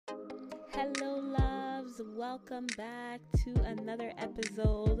Hello, loves. Welcome back to another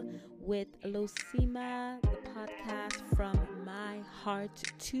episode with Losima, the podcast from my heart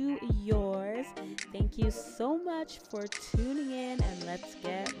to yours. Thank you so much for tuning in, and let's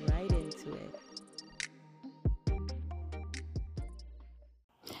get right into it.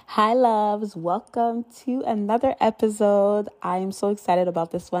 Hi, loves. Welcome to another episode. I am so excited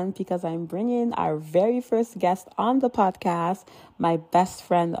about this one because I'm bringing our very first guest on the podcast, my best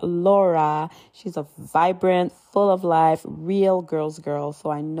friend, Laura. She's a vibrant, full of life, real girl's girl. So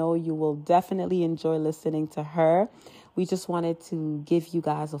I know you will definitely enjoy listening to her. We just wanted to give you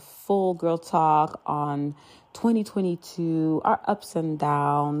guys a full girl talk on 2022, our ups and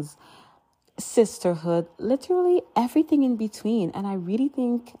downs, sisterhood, literally everything in between. And I really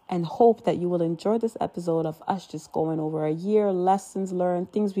think and hope that you will enjoy this episode of us just going over a year, lessons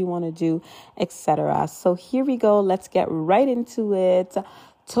learned, things we want to do, etc. So here we go. Let's get right into it.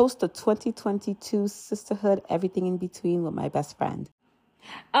 Toast to 2022 sisterhood, everything in between with my best friend.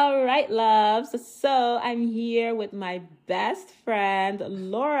 All right, loves. So I'm here with my best friend,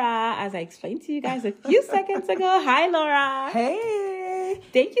 Laura, as I explained to you guys a few seconds ago. Hi, Laura. Hey.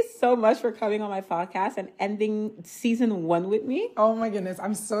 Thank you so much for coming on my podcast and ending season 1 with me. Oh my goodness,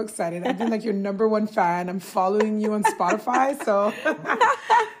 I'm so excited. I've been like your number one fan. I'm following you on Spotify, so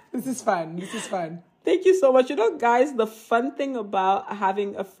this is fun. This is fun. Thank you so much. You know, guys, the fun thing about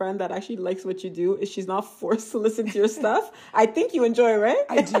having a friend that actually likes what you do is she's not forced to listen to your stuff. I think you enjoy, right?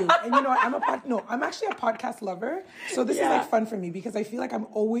 I do. And you know what? I'm actually a podcast lover. So this is like fun for me because I feel like I'm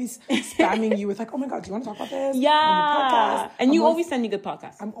always spamming you with like, oh my God, do you want to talk about this? Yeah. On your podcast? And you always send me good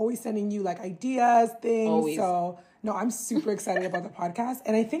podcasts. I'm always sending you like ideas, things. Always. So no, I'm super excited about the podcast.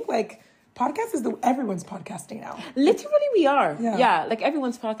 And I think like podcast is everyone's podcasting now. Literally, we are. Yeah. Like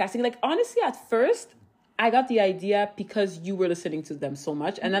everyone's podcasting. Like, honestly, at first, I got the idea because you were listening to them so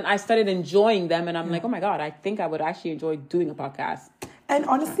much. And then I started enjoying them. And I'm like, oh my God, I think I would actually enjoy doing a podcast. And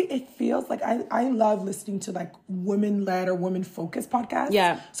honestly, it feels like I love listening to like women-led or women-focused podcasts.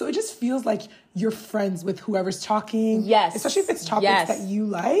 Yeah. So it just feels like you're friends with whoever's talking. Yes. Especially if it's topics that you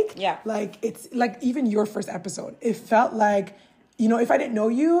like. Yeah. Like it's like even your first episode. It felt like, you know, if I didn't know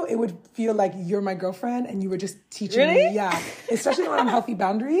you, it would feel like you're my girlfriend and you were just teaching me. Yeah. Especially when I'm healthy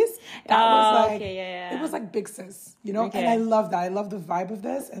boundaries. That was like, it was like big sis, you know? Okay. And I love that. I love the vibe of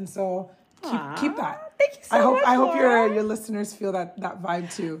this. And so keep that. Thank you so much, I hope Laura. your listeners feel that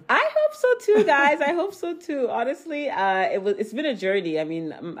vibe too. I hope so too, guys. I hope so too. Honestly, it's been a journey. I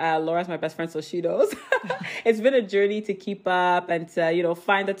mean, Laura's my best friend, so she knows. It's been a journey to keep up and to,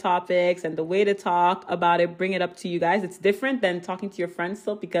 find the topics and the way to talk about it, bring it up to you guys. It's different than talking to your friends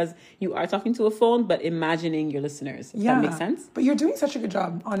still because you are talking to a phone, but imagining your listeners. If that makes sense. But you're doing such a good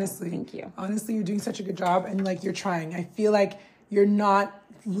job, honestly. Thank you. Honestly, you're doing such a good job and like you're trying. I feel like you're not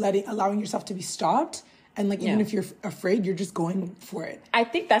allowing yourself to be stopped. And like, even if you're afraid, you're just going for it. I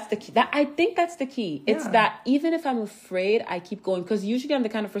think that's the key. It's that even if I'm afraid, I keep going. Because usually I'm the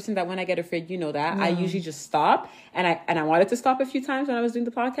kind of person that when I get afraid, you know that, I usually just stop. And I wanted to stop a few times when I was doing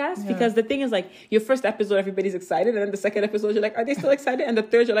the podcast. Because the thing is like, your first episode, everybody's excited. And then the second episode, you're like, are they still excited? And the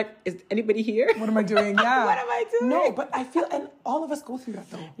third, you're like, is anybody here? What am I doing? Yeah. What am I doing? No, but I feel, and all of us go through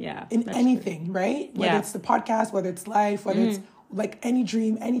that though. Yeah. In anything, right? Whether it's the podcast, whether it's life, whether it's like any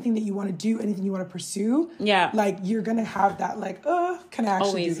dream, anything that you want to do, anything you want to pursue. Yeah. Like you're going to have that like, can I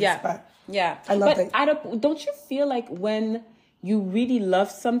actually do this? But I love that. Don't you feel like when you really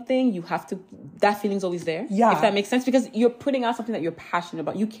love something, you have to, that feeling's always there? Yeah. If that makes sense, because you're putting out something that you're passionate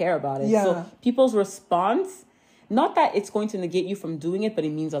about, you care about it. Yeah. So people's response, not that it's going to negate you from doing it, but it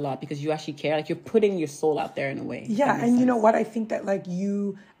means a lot because you actually care. Like you're putting your soul out there in a way. Yeah. And you know what? I think that like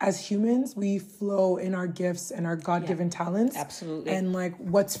you, as humans, we flow in our gifts and our God-given talents. Absolutely. And like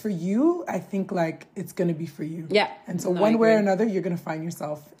what's for you, I think like it's going to be for you. Yeah. And so one way or another, you're going to find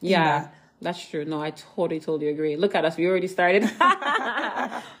yourself in that. That's true. No, I totally agree. Look at us. We already started.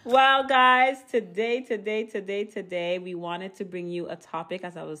 Well, guys, today, we wanted to bring you a topic,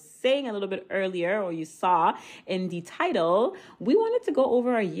 as I was saying a little bit earlier, or you saw in the title, we wanted to go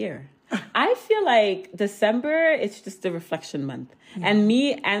over a year. I feel like December, it's just the reflection month. And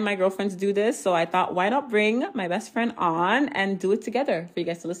me and my girlfriends do this. So I thought, why not bring my best friend on and do it together for you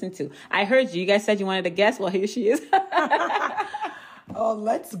guys to listen to? I heard you. You guys said you wanted to guess. Well, here she is. Oh,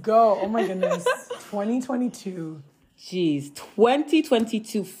 let's go. Oh my goodness. 2022. Jeez,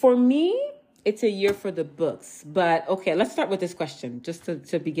 2022. For me, it's a year for the books. But okay, let's start with this question just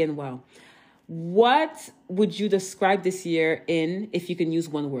to begin well. What would you describe this year in, if you can use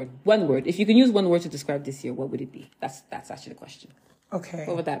one word? One word. If you can use one word to describe this year, what would it be? That's actually the question. Okay.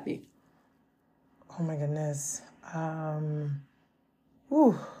 What would that be? Oh my goodness.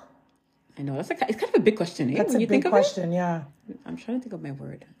 I know. It's kind of a big question, eh? That's a big question, yeah. I'm trying to think of my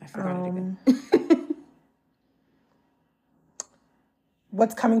word. I forgot it again.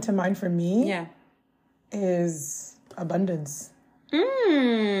 What's coming to mind for me Yeah. is abundance.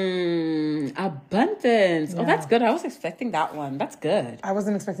 Abundance. Yeah. Oh, that's good. I was expecting that one. That's good. I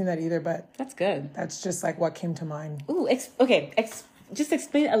wasn't expecting that either, but that's good. That's just like what came to mind. Ooh, just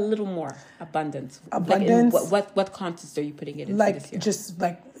explain a little more. Abundance. Abundance. Like what context are you putting it in like this year? Just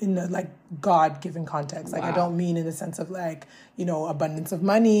like in the like God-given context. Like, wow. I don't mean in the sense of like, abundance of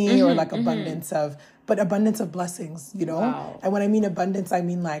money or like abundance of, but abundance of blessings, Wow. And when I mean abundance, I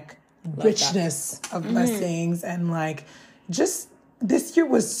mean like richness of blessings, and like just this year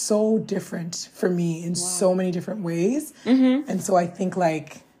was so different for me in so many different ways. And so I think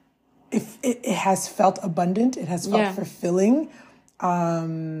like if it has felt abundant, it has felt fulfilling,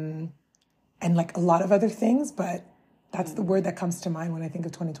 and like a lot of other things, but that's the word that comes to mind when I think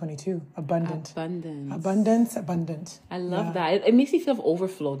of 2022. Abundant. Abundant. I love that. It makes me feel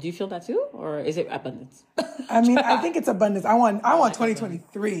overflow. Do you feel that too? Or is it abundance? I mean, I think it's abundance. I want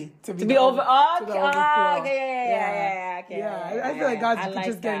 2023 to be over. Yeah. I feel like God's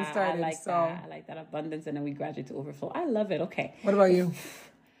just getting started. I like that abundance, and then we graduate to overflow. I love it. Okay. What about you?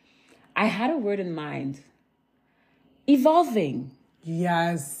 I had a word in mind. Evolving.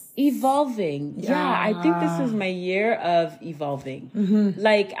 Yes. Evolving. Yeah, I think this is my year of evolving.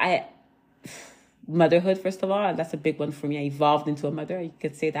 Like motherhood, first of all, that's a big one for me. I evolved into a mother. You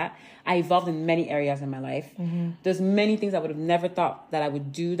could say that. I evolved in many areas in my life. There's many things I would have never thought that I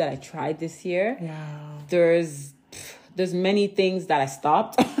would do that I tried this year. Yeah. There's many things that I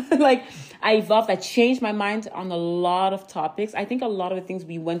stopped. Like I evolved. I changed my mind on a lot of topics. I think a lot of the things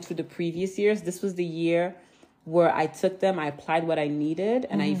we went through the previous years, this was the year where I took them, I applied what I needed,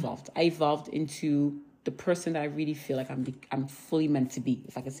 and I evolved. I evolved into the person that I really feel like I'm fully meant to be,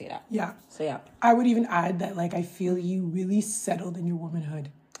 if I could say that. Yeah. So yeah. I would even add that like I feel you really settled in your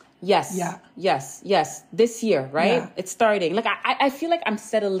womanhood. Yes. Yeah. Yes. This year, right? Yeah. It's starting. Like I feel like I'm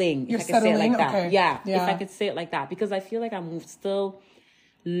settling. You're if I could say it like that. Okay. Yeah. If I could say it like that, because I feel like I'm still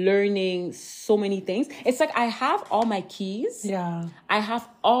learning so many things. It's like I have all my keys. Yeah. I have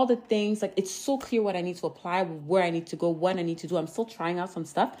all the things. Like it's so clear what I need to apply, where I need to go, what I need to do. I'm still trying out some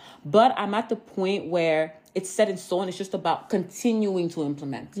stuff, but I'm at the point where it's set in stone. It's just about continuing to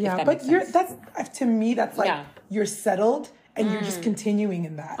implement. Yeah, but that's to me that's like you're settled and you're just continuing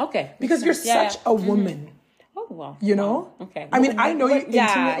in that. Okay. Because you're such a woman. Oh, wow. You know? Wow. Okay. I mean, I know you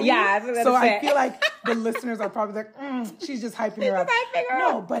intimately. Yeah. So I feel like the listeners are probably like, she's just hyping her up.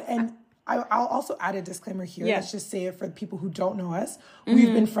 No, but, and I'll also add a disclaimer here. Yeah. Let's just say it for the people who don't know us.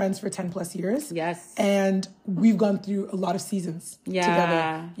 We've been friends for 10 plus years. Yes. And we've gone through a lot of seasons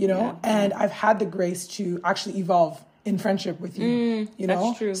together, and I've had the grace to actually evolve in friendship with you,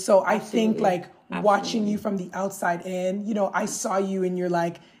 That's true. So I think like watching you from the outside in, I saw you in your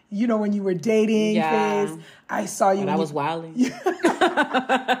like, when you were dating phase, I saw you. When I was wilding. No,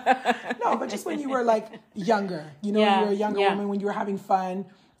 but just when you were like younger, you were a younger woman, when you were having fun.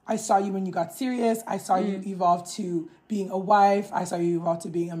 I saw you when you got serious. I saw you evolve to being a wife. I saw you evolve to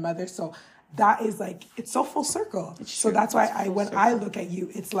being a mother. So that is like, it's so full circle. So that's why I look at you,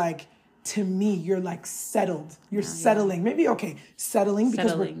 it's like, to me, you're like settled. You're settling. Maybe, settling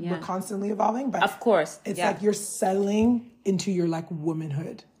because we're constantly evolving. But of course, it's like you're settling into your like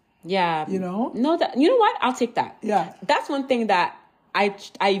womanhood. Yeah. No, you know what? I'll take that. Yeah. That's one thing that I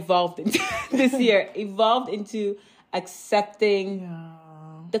evolved into this year. Evolved into accepting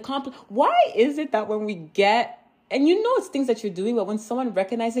the Why is it that when we get, and it's things that you're doing, but when someone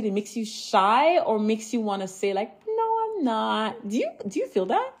recognizes it, it makes you shy or makes you want to say like, no, I'm not. Do you feel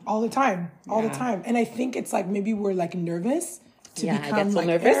that? All the time. All the time. And I think it's like maybe we're like nervous to become like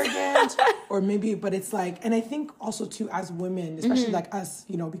nervous. Arrogant or maybe, but it's like, and I think also too as women, especially like us,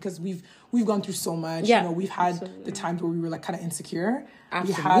 because we've gone through so much, we've had the times where we were like kind of insecure.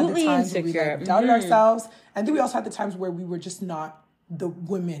 Absolutely. We had the times where we like doubted ourselves. And then we also had the times where we were just not the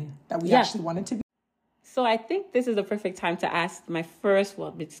women that we actually wanted to be. So I think this is the perfect time to ask my first,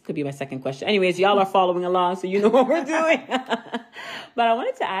 this could be my second question. Anyways, y'all are following along, so you know what we're doing. But I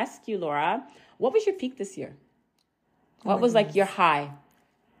wanted to ask you, Laura, what was your peak this year? What was like your high?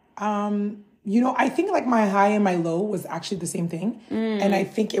 I think like my high and my low was actually the same thing. And I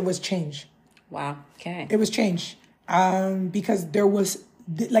think it was change. Wow. Okay. It was change. Because there was,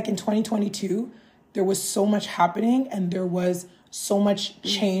 like in 2022, there was so much happening and there was so much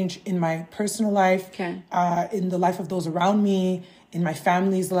change in my personal life, in the life of those around me, in my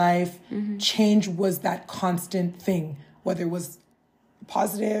family's life. Change was that constant thing, whether it was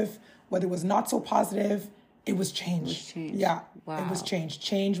positive, whether it was not so positive. It was change. Yeah. Wow. It was change.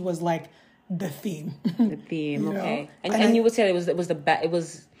 Change was like the theme. The theme, okay. And you would say it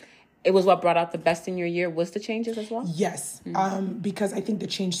was what brought out the best in your year was the changes as well? Yes. Because I think the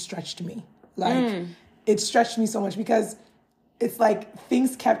change stretched me. Like it stretched me so much because it's like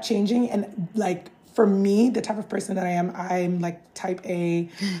things kept changing, and like for me, the type of person that I am, I'm like type A.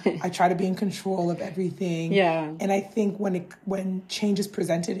 I try to be in control of everything. Yeah. And I think when change is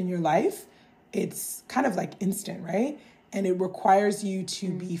presented in your life, it's kind of like instant, right? And it requires you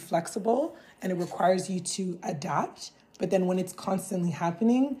to be flexible, and it requires you to adapt. But then when it's constantly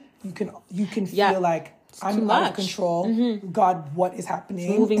happening, you can feel like I'm out of control. God, what is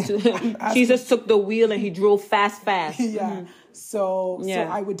happening? Moving to Jesus took the wheel and he drove fast. Yeah. So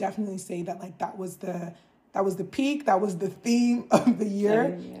I would definitely say that like that was the peak. That was the theme of the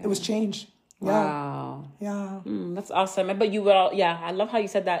year. It was change. Wow. Yeah. That's awesome. But you were I love how you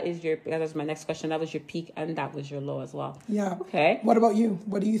said that was my next question. That was your peak and that was your low as well. Yeah. Okay. What about you?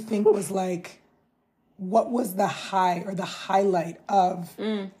 What do you think was like, what was the high or the highlight of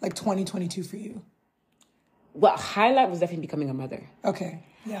like 2022 for you? Well, highlight was definitely becoming a mother. Okay.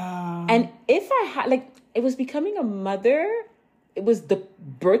 Yeah. And if I had it was becoming a mother, it was the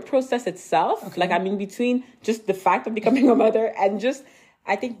birth process itself. Okay. Like I'm in between just the fact of becoming a mother and just,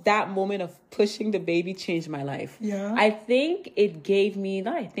 I think that moment of pushing the baby changed my life. Yeah. I think it gave me,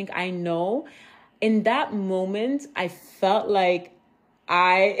 I know, in that moment, I felt like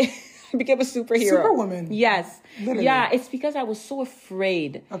I became a superhero. Superwoman. Yes. Literally. Yeah, it's because I was so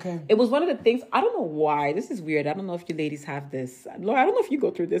afraid. Okay. It was one of the things, I don't know why, this is weird. I don't know if you ladies have this. Laura, I don't know if you go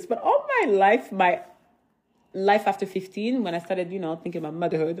through this, but all my life after 15, when I started, thinking about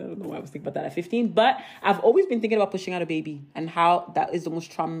motherhood, I don't know why I was thinking about that at 15, but I've always been thinking about pushing out a baby and how that is the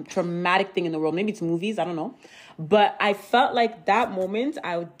most traumatic thing in the world. Maybe it's movies, I don't know. But I felt like that moment,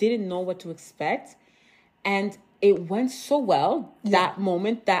 I didn't know what to expect. And it went so well, that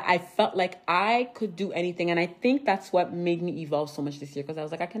moment, that I felt like I could do anything. And I think that's what made me evolve so much this year, because I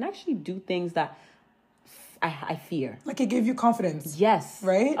was like, I can actually do things that I fear. Like it gave you confidence. Yes.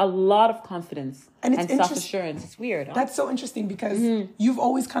 Right? A lot of confidence and self-assurance. It's weird. Huh? That's so interesting because you've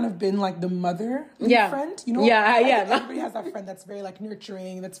always kind of been like the mother friend, Yeah. Everybody has that friend that's very like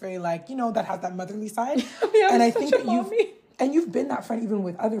nurturing, that's very like, that has that motherly side. And I think that you've been that friend even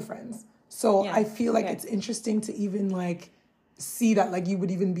with other friends. So I feel like it's interesting to even like see that like you would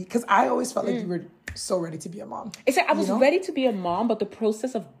even be, because I always felt like you were so ready to be a mom. It's like I was ready to be a mom, but the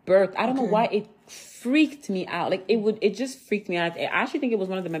process of birth, I don't know why it freaked me out. Like it just freaked me out. I actually think it was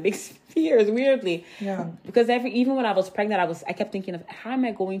one of my biggest fears, weirdly. Yeah. Because even when I was pregnant, I kept thinking of how am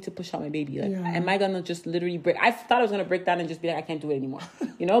I going to push out my baby? Like, am I gonna just literally break? I thought I was gonna break down and just be like, I can't do it anymore.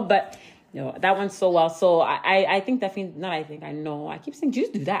 But that went so well. So I think definitely, not I think, I know. I keep saying,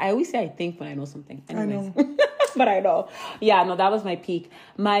 just do that. I always say I think when I know something. Anyways. I know. But I know. Yeah, no, that was my peak.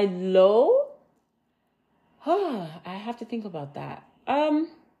 My low, I have to think about that.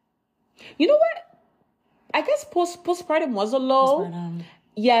 You know what? I guess postpartum was a low.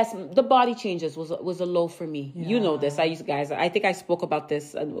 Yes, the body changes was a low for me. Yeah. You know this. I think I spoke about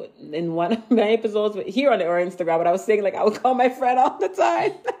this in one of my episodes here on our Instagram, but I was saying like I would call my friend all the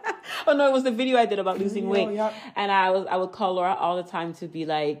time. Oh no, it was the video I did about losing weight. Yeah. And I would call Laura all the time to be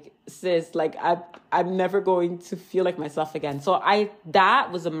like, sis, like I'm never going to feel like myself again. So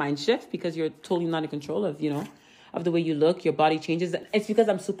that was a mind shift, because you're totally not in control of the way you look, your body changes. It's because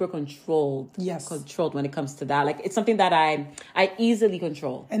I'm super controlled. Yes. Controlled when it comes to that. Like, it's something that I easily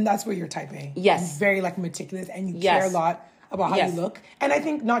control. And that's where you're type A. Yes. You're very, like, meticulous, and you care a lot about how you look. And I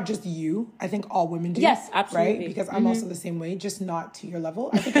think not just you, I think all women do. Yes, absolutely. Right? Because I'm also the same way, just not to your level.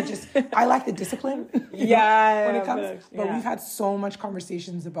 I think I like the discipline. When it comes. But we've had so much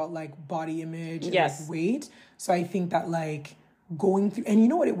conversations about, like, body image and like, weight. So I think that, like, going through, and you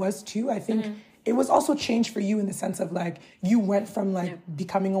know what it was too? I think it was also change for you in the sense of like, you went from like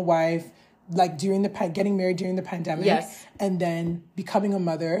becoming a wife, like getting married during the pandemic, and then becoming a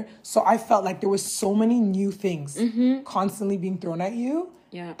mother. So I felt like there was so many new things constantly being thrown at you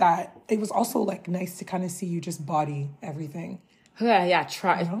that it was also like nice to kind of see you just body everything.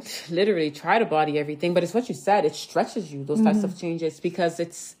 Literally try to body everything. But it's what you said, it stretches you, those types of changes, because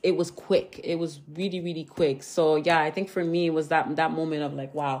it was quick. It was really, really quick. So yeah, I think for me it was that moment of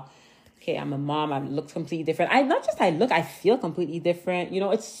like, wow, okay, I'm a mom. I look completely different. I feel completely different.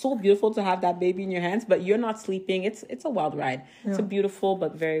 It's so beautiful to have that baby in your hands, but you're not sleeping. It's a wild ride. Yeah. It's a beautiful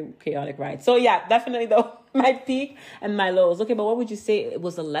but very chaotic ride. So yeah, definitely though, my peak and my lows. Okay, but what would you say it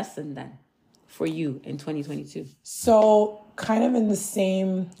was a lesson then for you in 2022? So kind of in the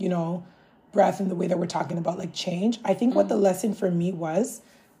same, breath in the way that we're talking about like change, I think what the lesson for me was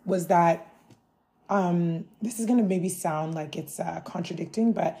that this is going to maybe sound like it's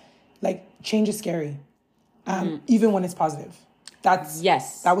contradicting, but like change is scary, even when it's positive.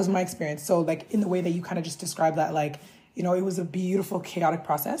 That was my experience. So like in the way that you kind of just described that, like, you know, it was a beautiful, chaotic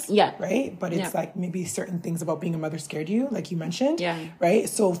process. Yeah. Right. But it's like maybe certain things about being a mother scared you, like you mentioned. Yeah. Right.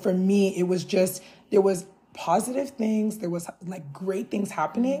 So for me, it was just, there was positive things. There was like great things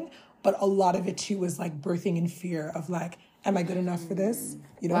happening, but a lot of it too was like birthing in fear of like, am I good enough for this?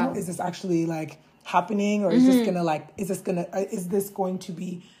 You know, is this actually like happening, or is this gonna like, is this going to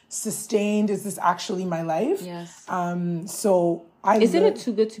be sustained? Is this actually my life? Yes. So is it a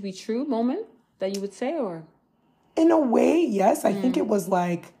too good to be true moment that you would say, or? In a way, yes. I think it was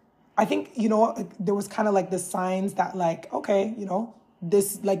like, I think, you know, like, there was kind of like the signs that like, okay, you know,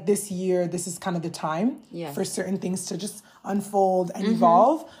 this year, this is kind of the time for certain things to just unfold and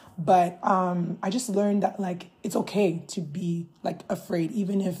evolve. But I just learned that like, it's okay to be like afraid,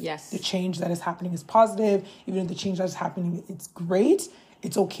 even if the change that is happening is positive, even if the change that is happening, it's great.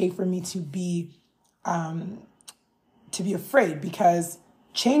 It's okay for me to be afraid, because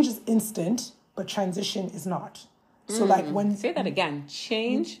change is instant, but transition is not. So like when... Say that again.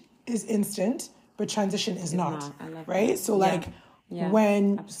 Change is instant, but transition is not. I love right? That. So like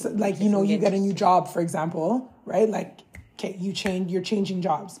when, so, like, you know, you get a new job, for example, right? Like, okay, you're changing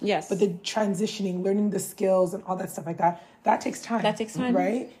jobs. Yes. But the transitioning, learning the skills and all that stuff like that, that takes time. That takes time.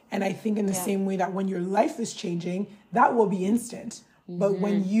 Right? And I think in the same way that when your life is changing, that will be instant. But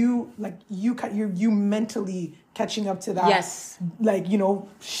when you mentally catching up to that, like, you know,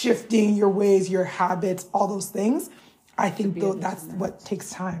 shifting your ways, your habits, all those things, I think that's what takes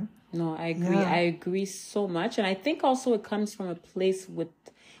time. No, I agree. Yeah. I agree so much. And I think also it comes from a place with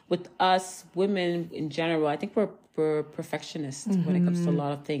us women in general. I think we're perfectionists when it comes to a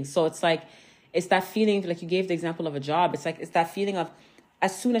lot of things. So it's like, it's that feeling, like you gave the example of a job. It's like, it's that feeling of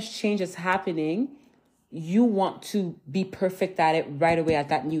as soon as change is happening, you want to be perfect at it right away at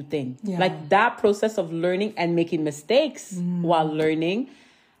that new thing. Yeah. Like that process of learning and making mistakes while learning,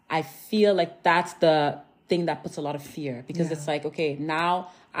 I feel like that's the thing that puts a lot of fear, because it's like, okay, now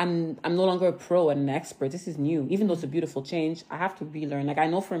I'm no longer a pro and an expert. This is new. Even though it's a beautiful change, I have to relearn. Like I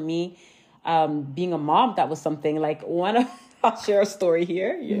know for me, being a mom, that was something like I'll share a story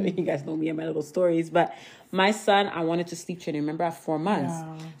here. You guys know me and my little stories, but my son, I wanted to sleep train. Remember, at 4 months.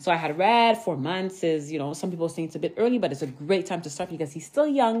 Yeah. So I had read 4 months is, you know, some people think it's a bit early, but it's a great time to start because he's still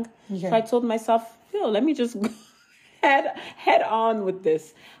young. Yeah. So I told myself, let me just go head on with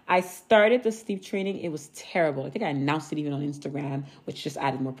this. I started the sleep training. It was terrible. I think I announced it even on Instagram, which just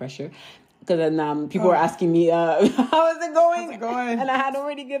added more pressure. Because then people were asking me, how is it going? How's it going? And I had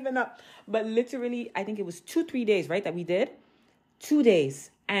already given up. But literally, I think it was 2-3 days, right, that we did. 2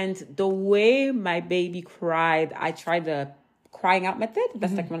 days. And the way my baby cried, I tried the crying out method.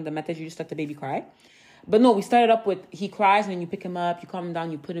 That's like one of the methods. You just let the baby cry. But no, we started up with he cries and then you pick him up, you calm him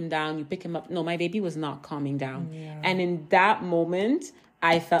down, you put him down, you pick him up. No, my baby was not calming down. Yeah. And in that moment,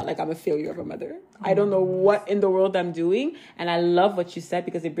 I felt like I'm a failure of a mother. I don't know what in the world I'm doing. And I love what you said,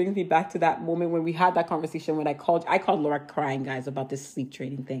 because it brings me back to that moment when we had that conversation when I called Laura crying, guys, about this sleep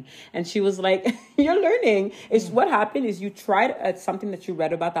training thing. And she was like, you're learning. It's what happened is you tried at something that you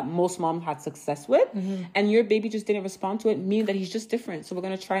read about that most moms had success with, and your baby just didn't respond to it, meaning that he's just different. So we're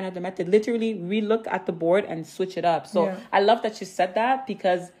going to try another method. Literally relook at the board and switch it up. So I love that you said that,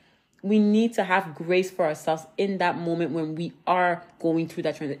 because we need to have grace for ourselves in that moment when we are going through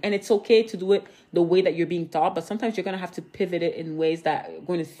that transition. And it's okay to do it the way that you're being taught, but sometimes you're going to have to pivot it in ways that are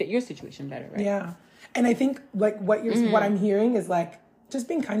going to fit your situation better, right? Yeah. And I think like what I'm hearing is like just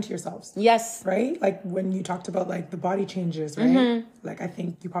being kind to yourselves. Yes. Right? Like when you talked about like the body changes, right? Like I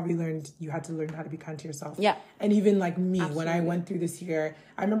think you probably you had to learn how to be kind to yourself. Yeah. And even like me, when I went through this year,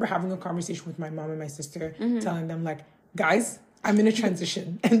 I remember having a conversation with my mom and my sister, telling them like, guys, I'm in a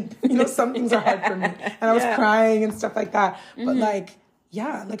transition, and you know, some things are hard for me, and I was crying and stuff like that. But like,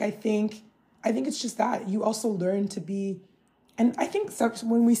 like I think it's just that you also learn to be, and I think so,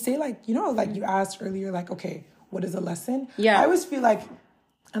 when we say like, you know, like you asked earlier, like, okay, what is a lesson? Yeah, I always feel like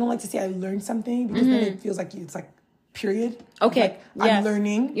I don't like to say I learned something, because then it feels like it's like period. Okay, like, I'm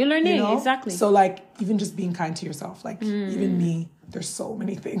learning. You're learning, you know? Exactly. So like even just being kind to yourself, like even me, there's so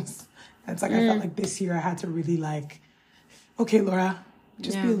many things. And it's like I felt like this year I had to really like, okay, Laura,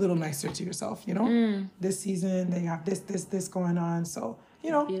 just be a little nicer to yourself, you know? This season, they have this going on. So, you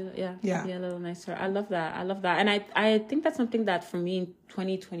know. Be a little nicer. I love that. And I think that's something that for me in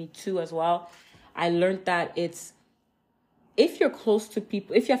 2022 as well, I learned that it's if you're close to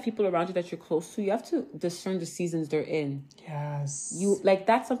people, if you have people around you that you're close to, you have to discern the seasons they're in. Yes.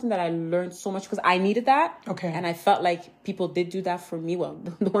 That's something that I learned so much because I needed that. Okay. And I felt like people did do that for me. Well,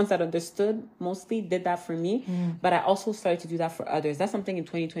 the ones that understood mostly did that for me. But I also started to do that for others. That's something in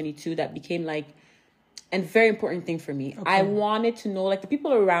 2022 that became like a very important thing for me. Okay. I wanted to know, like, the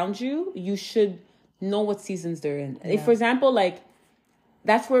people around you, you should know what seasons they're in. Yeah. If, for example, like,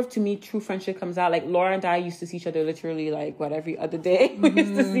 that's where, to me, true friendship comes out. Like, Laura and I used to see each other literally, like, every other day. We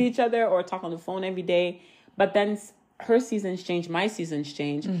used to see each other or talk on the phone every day. But then her seasons changed, my seasons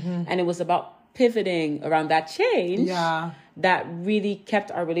changed. And it was about pivoting around that change that really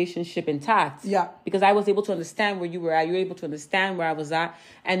kept our relationship intact. Yeah. Because I was able to understand where you were at. You were able to understand where I was at.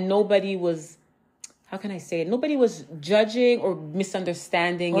 And nobody was... How can I say it? Nobody was judging or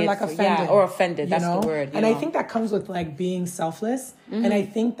misunderstanding or it. Like offended. Or offended. That's the word. And I think that comes with like being selfless. And I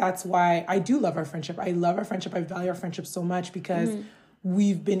think that's why I do love our friendship. I love our friendship. I value our friendship so much because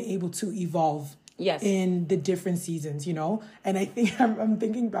we've been able to evolve in the different seasons, And I think I'm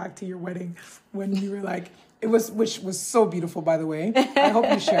thinking back to your wedding when you were like, which was so beautiful, by the way. I hope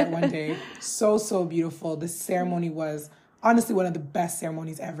you share it one day. So, so beautiful. The ceremony was honestly one of the best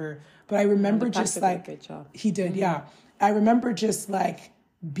ceremonies ever. But I remember just like, he did, yeah. I remember just like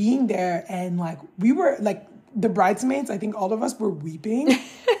being there and like, we were like the bridesmaids, I think all of us were weeping.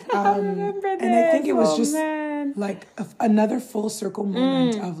 I remember this. And I think it was just like another full circle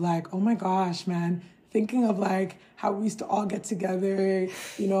moment of like, oh my gosh, man. Thinking of like how we used to all get together,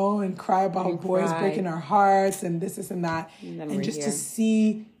 and cry about boys breaking our hearts and this and that. And just to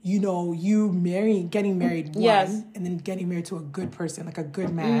see, you getting married, and then getting married to a good person, like a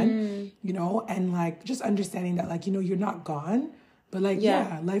good man, and like just understanding that like, you're not gone, but like,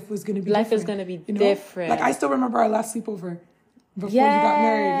 life was going to be different. Is going to be different. Like I still remember our last sleepover before you got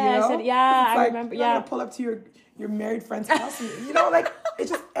married, I said, I remember. You're going to pull up to your married friend's house, and, like it's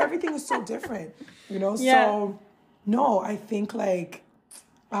just, everything is so different, so no, I think like,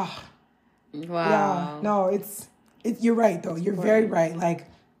 wow. Yeah, no, it's, you're right though. You're very right. Like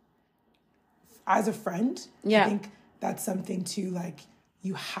as a friend, I think that's something to like,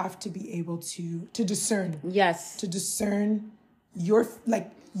 you have to be able to discern. Yes. To discern your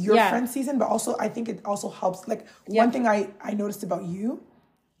friend season, but also I think it also helps. Like one thing I noticed about you,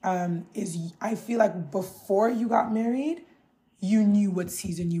 is I feel like before you got married, you knew what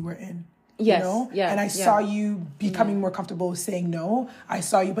season you were in. Yes. And I saw you becoming more comfortable with saying no. I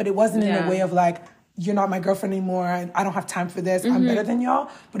saw you, but it wasn't in a way of like, you're not my girlfriend anymore and I don't have time for this. I'm better than y'all.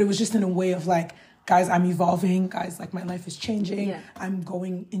 But it was just in a way of like, guys, I'm evolving. Guys, like my life is changing. Yeah. I'm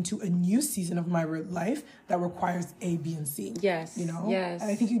going into a new season of my life that requires A, B, and C. Yes. Yes. And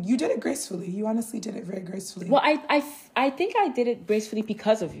I think you did it gracefully. You honestly did it very gracefully. Well, I think I did it gracefully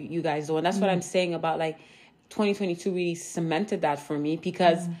because of you guys, though. And that's what I'm saying about like 2022 really cemented that for me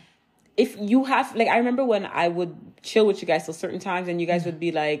because if you have, like, I remember when I would chill with you guys till certain times and you guys would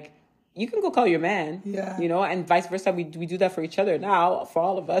be like, you can go call your man, and vice versa. We do that for each other now, for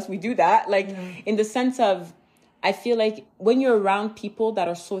all of us. We do that, like, in the sense of, I feel like when you're around people that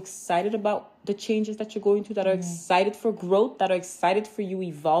are so excited about the changes that you're going through, that are excited for growth, that are excited for you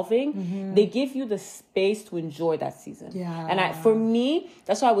evolving, they give you the space to enjoy that season. Yeah. And for me,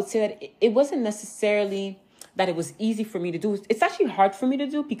 that's why I would say that it wasn't necessarily that it was easy for me to do. It's actually hard for me to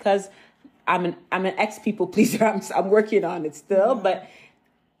do because I'm an ex-people pleaser. I'm working on it still, but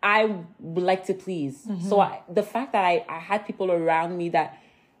I would like to please. So the fact that I had people around me that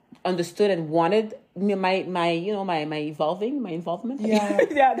understood and wanted my involvement. Yeah.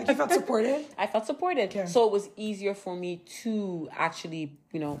 Like you felt supported? I felt supported. Okay. So it was easier for me to actually,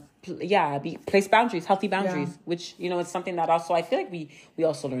 place boundaries, healthy boundaries, which, it's something that also I feel like we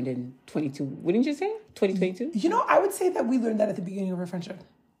also learned in 22. Wouldn't you say? 2022? I would say that we learned that at the beginning of our friendship.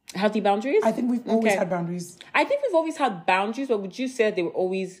 Healthy boundaries? I think we've always had boundaries. I think we've always had boundaries, but would you say that they were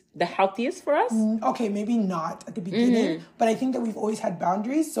always the healthiest for us? Okay, maybe not at the beginning, but I think that we've always had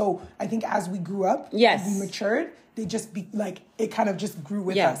boundaries. So I think as we grew up, as we matured, they just be like, it kind of just grew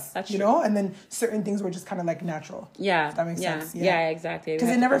with us, that's true. And then certain things were just kind of like natural. Yeah. If that makes sense. Yeah, exactly. Because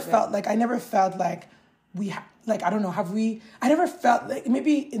I never felt like I don't know, I never felt like,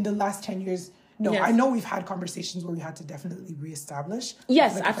 maybe in the last 10 years, no, I know we've had conversations where we had to definitely reestablish.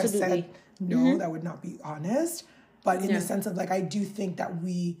 Yes, like absolutely. If I said no, that would not be honest. But in the sense of like, I do think that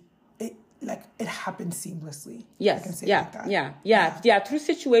it happened seamlessly. Yes. I can say it like that. Yeah. Through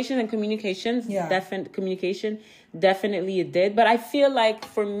situations and communications, communication, definitely it did. But I feel like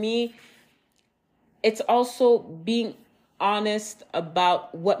for me, it's also being honest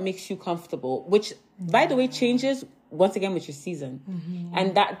about what makes you comfortable, which, by the way, changes once again with your season.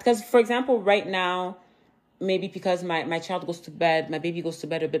 And that, because for example, right now, maybe because my child goes to bed, my baby goes to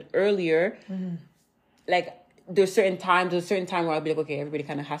bed a bit earlier, like there's a certain time where I'll be like, okay, everybody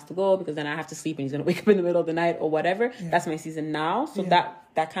kind of has to go because then I have to sleep and he's going to wake up in the middle of the night or whatever. Yeah. That's my season now. So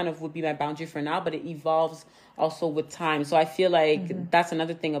that kind of would be my boundary for now, but it evolves also with time. So I feel like that's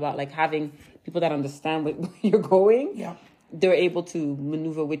another thing about like having people that understand where you're going. Yeah. They're able to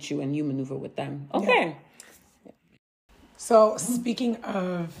maneuver with you and you maneuver with them. Okay. Yeah. So speaking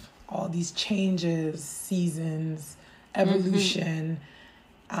of all these changes, seasons, evolution,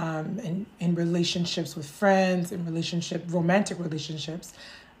 and in relationships with friends, in romantic relationships,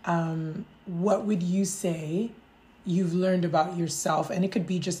 what would you say you've learned about yourself? And it could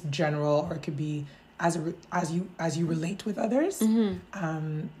be just general, or it could be as you relate with others.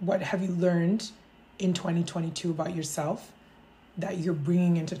 What have you learned in 2022 about yourself that you're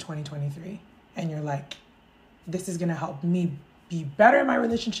bringing into 2023? And you're like, this is going to help me be better in my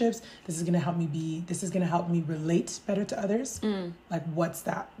relationships. This is going to help me relate better to others. Like, what's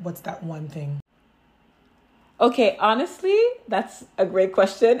that one thing? Okay, honestly, that's a great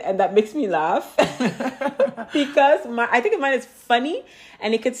question, and that makes me laugh because I think mine is funny,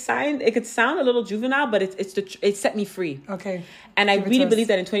 and it could sound a little juvenile, but it set me free. Okay, and I really believe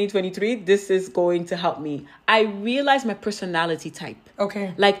that in 2023, this is going to help me. I realized my personality type.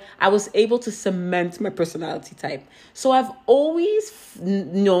 Okay, like I was able to cement my personality type. So I've always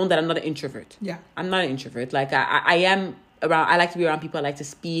known that I'm not an introvert. Yeah, I'm not an introvert. Like I am around. I like to be around people. I like to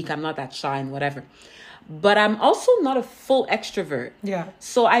speak. I'm not that shy and whatever. But I'm also not a full extrovert. Yeah.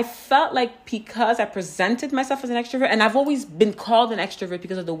 So I felt like because I presented myself as an extrovert, and I've always been called an extrovert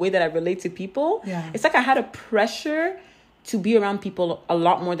because of the way that I relate to people. Yeah. It's like I had a pressure to be around people a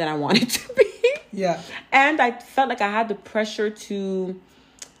lot more than I wanted to be. Yeah. And I felt like I had the pressure to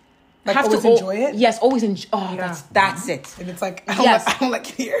like have always to enjoy it. Yes, always enjoy. Oh, yeah. That's it. And it's like I don't like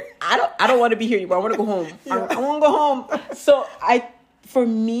it here. I don't want to be here anymore. I want to go home. Yeah. I want to go home. So for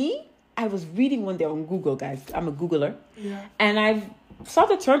me, I was reading one day on Google, guys. I'm a Googler. Yeah. And I saw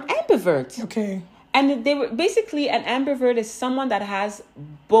the term ambivert. Okay. And they were basically, an ambivert is someone that has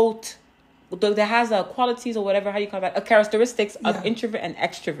both, that has qualities or whatever, how you call that, characteristics of introvert and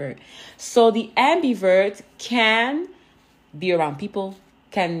extrovert. So the ambivert can be around people,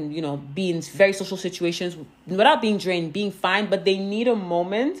 can, be in very social situations without being drained, being fine, but they need a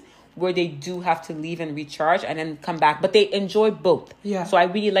moment where they do have to leave and recharge and then come back. But they enjoy both. Yeah. So I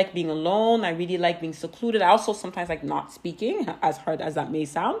really like being alone. I really like being secluded. I also sometimes like not speaking, as hard as that may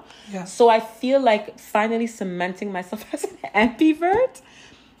sound. Yeah. So I feel like finally cementing myself as an ambivert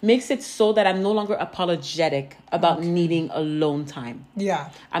makes it so that I'm no longer apologetic about needing alone time. Yeah.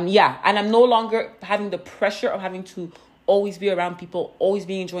 And I'm no longer having the pressure of having to always be around people, always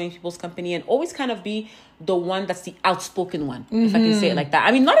be enjoying people's company, and always kind of be the one that's the outspoken one, if I can say it like that.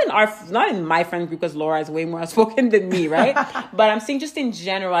 I mean, not in my friend group, because Laura is way more outspoken than me, right? But I'm saying just in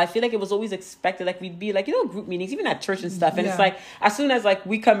general, I feel like it was always expected. Like we'd be like, group meetings, even at church and stuff. And it's like, as soon as like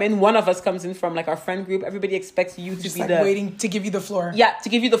we come in, one of us comes in from like our friend group, everybody expects you to just be like waiting to give you the floor. Yeah, to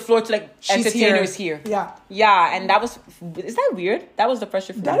give you the floor to like, entertainers here. Yeah. Yeah, and is that weird? That was the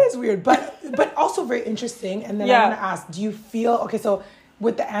pressure for me. That is weird, but also very interesting. And then I want to ask, do you feel, okay, so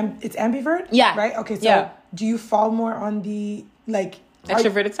with it's ambivert? Yeah. Right? Okay, so do you fall more on the like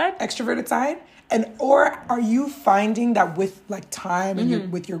extroverted side? Extroverted side? Or are you finding that with like time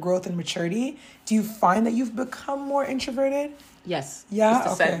and with your growth and maturity, do you find that you've become more introverted? Yes.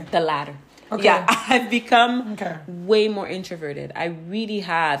 Yeah. Okay. The latter. Okay. Yeah, I've become way more introverted. I really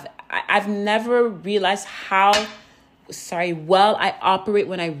have. I've never realized how well I operate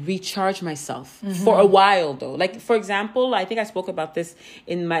when I recharge myself for a while though. Like for example, I think I spoke about this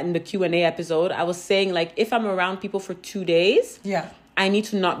in the Q&A episode. I was saying like if I'm around people for 2 days, I need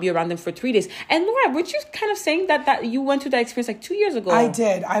to not be around them for 3 days. And Laura, weren't you kind of saying that you went through that experience like 2 years ago? I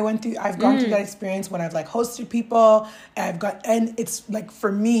did. I've gone through that experience when I've like hosted people, and it's like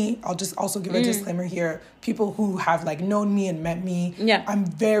for me, I'll just also give a disclaimer here. People who have like known me and met me, I'm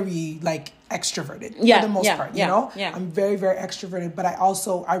very like extroverted for the most part, you know? Yeah. I'm very, very extroverted, but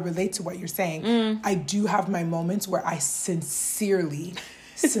I relate to what you're saying. I do have my moments where I sincerely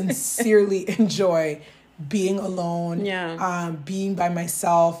enjoy being alone, being by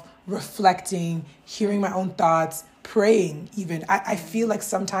myself, reflecting, hearing my own thoughts, praying even. I feel like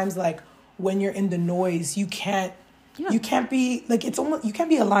sometimes like when you're in the noise, you can't be like, it's almost, you can't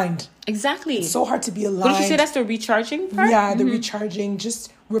be aligned. Exactly. It's so hard to be aligned. Would you say that's the recharging part? Yeah, the recharging,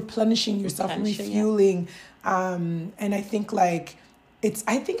 just replenishing yourself, refueling. And I think like,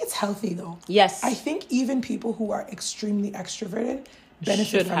 I think it's healthy though. Yes. I think even people who are extremely extroverted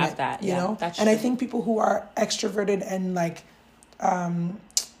benefit from it, that, you know? And I think people who are extroverted and like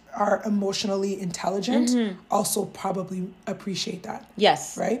are emotionally intelligent also probably appreciate that.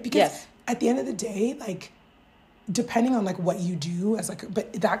 Yes. Right? Because at the end of the day, like, depending on like what you do as like,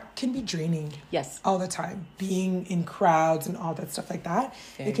 but that can be draining. Yes. All the time, being in crowds and all that stuff like that.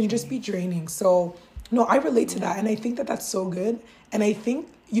 It can just be draining. So no, I relate to that, and I think that that's so good. And I think,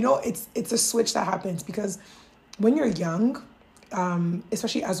 you know, it's a switch that happens because when you're young,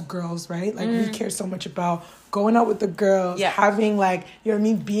 especially as girls, right? Like we care so much about going out with the girls, having like, you know what I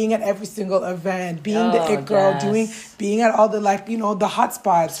mean, being at every single event, being the it girl, being at all the like, you know, the hot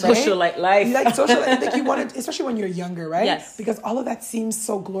spots, right? Social life. Like social, like you want to, especially when you're younger, right? Yes. Because all of that seems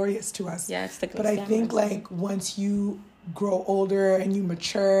so glorious to us. Yeah, it's the but I think like once you grow older and you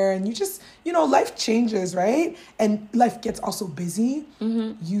mature and you just, you know, life changes, right? And life gets also busy.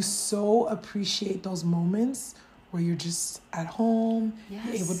 You so appreciate those moments where you're just at home,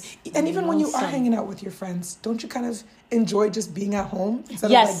 and even when you are hanging out with your friends, don't you kind of enjoy just being at home instead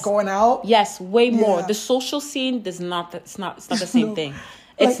of like going out? Yes, way more. The social scene does not. It's not the same thing.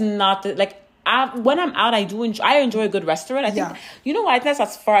 It's not when I'm out, I enjoy a good restaurant. I think you know what? I think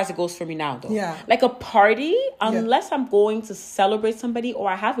that's as far as it goes for me now, though. Yeah, like a party, unless I'm going to celebrate somebody or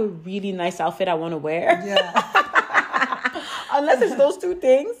I have a really nice outfit I want to wear. Yeah, unless it's those two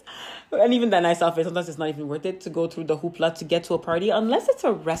things. And even that nice outfit, sometimes it's not even worth it to go through the hoopla to get to a party. Unless it's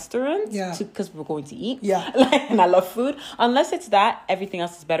a restaurant, because we're going to eat. Yeah. And I love food. Unless it's that, everything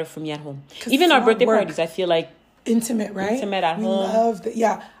else is better for me at home. Even our birthday parties, I feel like... Intimate, right? Intimate at home. Love that.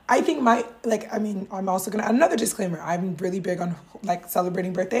 Yeah. I think I'm also going to... Another disclaimer. I'm really big on, like,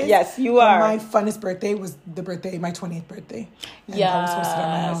 celebrating birthdays. Yes, you are. My funnest birthday was my 20th birthday. And that was hosted at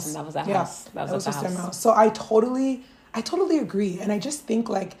my house. And that was at house. That was hosted at my house. So I totally agree. And I just think,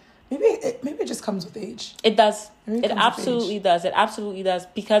 like... Maybe it just comes with age. It does. It absolutely does. It absolutely does.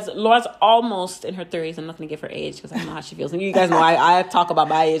 Because Laura's almost in her 30s. I'm not going to give her age because I don't know how she feels. You guys know I talk about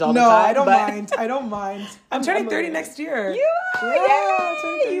my age all the time. No, I don't mind. I'm turning 30 next year. You are.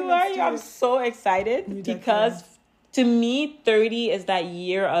 Yeah, you are. I'm so excited because to me, 30 is that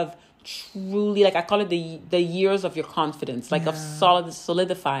year of truly, like I call it the years of your confidence, like of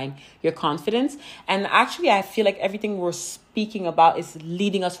solidifying your confidence. And actually I feel like everything we're speaking about is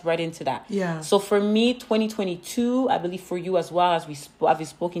leading us right into that. So for me, 2022, I believe for you as well, as we've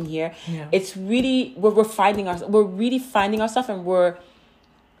spoken here, it's really we're really finding ourselves, and we're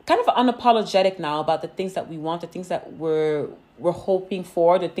kind of unapologetic now about the things that we want, the things that we're hoping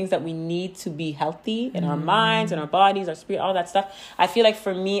for, the things that we need to be healthy in our minds and our bodies, our spirit, all that stuff. I feel like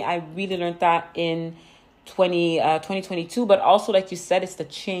for me, I really learned that in 2022, but also, like you said, it's the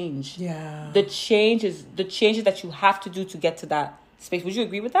change. Yeah. The changes that you have to do to get to that space. Would you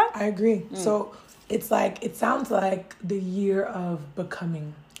agree with that? I agree. So it sounds like the year of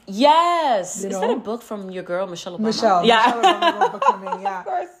becoming. Yes. Is that a book from your girl, Michelle Obama? Michelle Obama, Becoming, yeah. Of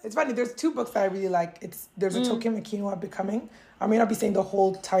course. It's funny. There's two books that I really like. There's a Toki Makino Becoming. I may not be saying the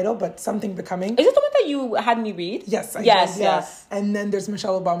whole title, but something Becoming. Is it the one that you had me read? Yes, I did. Yes. And then there's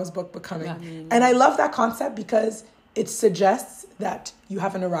Michelle Obama's book, Becoming. Yeah. And I love that concept because it suggests that you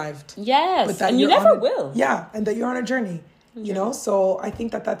haven't arrived. Yes, but that and you never will. Yeah, and that you're on a journey. You know, so I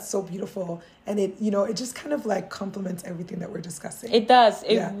think that that's so beautiful, and it just kind of like complements everything that we're discussing. It does.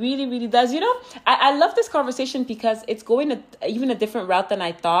 It really, really does. You know, I love this conversation because it's going even a different route than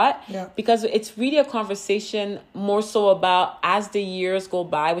I thought. Yeah. Because it's really a conversation more so about as the years go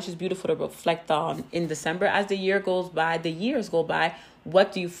by, which is beautiful to reflect on in December. As the years go by.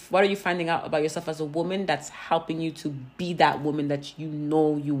 What are you finding out about yourself as a woman that's helping you to be that woman that you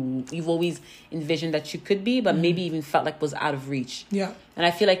know you've always envisioned that you could be, but maybe even felt like was out of reach? Yeah. And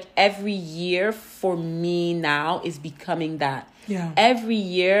I feel like every year for me now is becoming that. Yeah. Every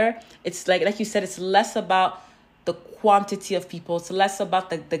year, it's like you said, it's less about the quantity of people. It's less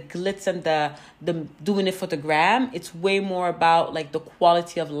about the glitz and the doing it for the gram. It's way more about like the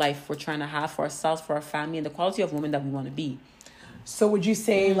quality of life we're trying to have for ourselves, for our family, and the quality of woman that we want to be. So would you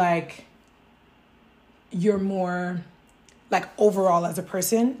say like you're more like overall as a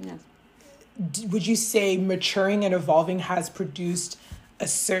person? Yes. Would you say maturing and evolving has produced a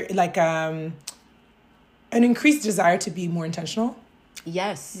certain like an increased desire to be more intentional?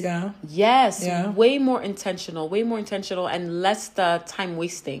 Yes. Yeah. Yes. Yeah. Way more intentional, and less the time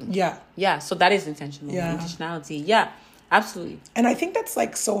wasting. Yeah. Yeah. So that is intentional. Yeah. Intentionality. Yeah. Absolutely. And I think that's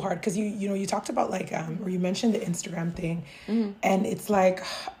like so hard because you talked about like or you mentioned the Instagram thing, and it's like,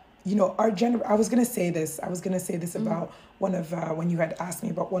 you know, I was gonna say this about one of when you had asked me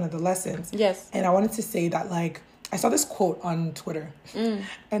about one of the lessons. Yes. And I wanted to say that like I saw this quote on Twitter,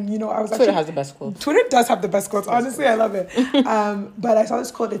 and you know Twitter has the best quotes. Twitter does have the best quotes. Honestly, I love it. But I saw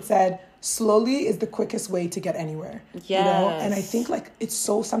this quote. It said, slowly is the quickest way to get anywhere. Yes. You know? And I think like it's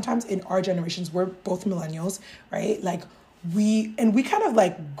so sometimes in our generations, we're both millennials, right? Like we kind of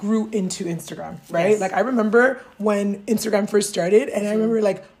like grew into Instagram, right? Yes. Like I remember when Instagram first started, and I remember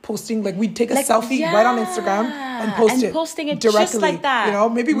like posting, like we'd take a selfie right on Instagram and posting it directly, just like that. You know,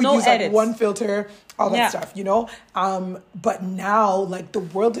 maybe we'd use like one filter, all that stuff, you know? But now like the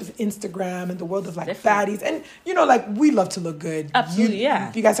world of Instagram and the world of like baddies, and you know, like we love to look good. Absolutely,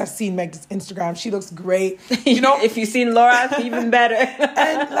 If you guys have seen Meg's Instagram, she looks great. You know, if you've seen Laura, even better.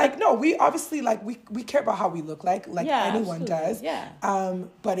 And like, no, we obviously like we care about how we look like anyone does. Yeah.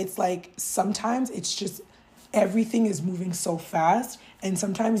 But it's like sometimes it's just everything is moving so fast, and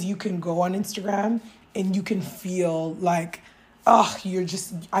sometimes you can go on Instagram and you can feel like, oh,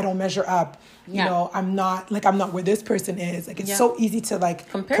 I don't measure up. You know, I'm not where this person is. Like, it's so easy to like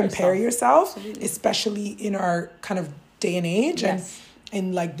compare yourself, especially in our kind of day and age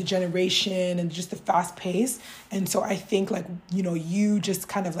and like the generation and just the fast pace. And so I think like, you know, you just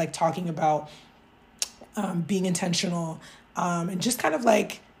kind of like talking about being intentional and just kind of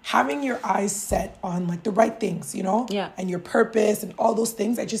like having your eyes set on like the right things, you know, and your purpose and all those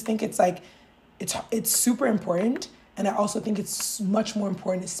things. I just think it's like, it's super important. And I also think it's much more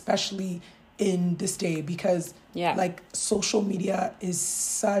important, especially in this day, because like social media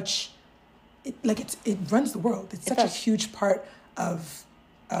is it runs the world. It's such a huge part of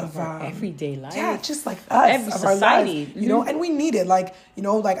our everyday life. Yeah, just like us, of society, our life, you know, and we need it. Like, you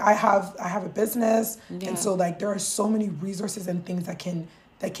know, like I have a business, and so like there are so many resources and things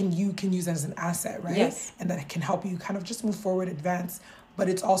that you can use as an asset, right? Yes. And that can help you kind of just move forward, advance. But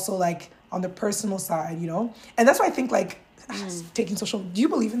it's also like on the personal side, you know? And that's why I think like taking social, do you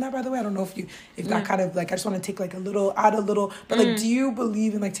believe in that, by the way? I don't know if that kind of like, I just want to take like add a little, but like, do you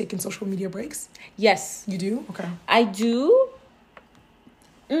believe in like taking social media breaks? Yes. You do? Okay. I do.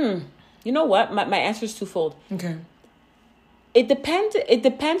 You know what? My answer is twofold. Okay. It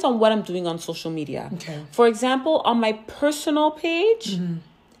depends on what I'm doing on social media. Okay. For example, on my personal page,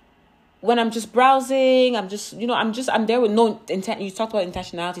 when I'm just browsing, I'm there with no intent. You talked about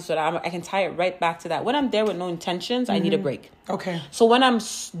intentionality, so that I can tie it right back to that. When I'm there with no intentions, I need a break. Okay. So when I'm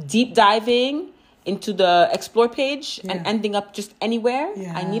deep diving into the explore page and ending up just anywhere,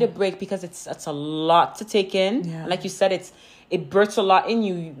 I need a break, because it's a lot to take in. Yeah. Like you said, it bursts a lot in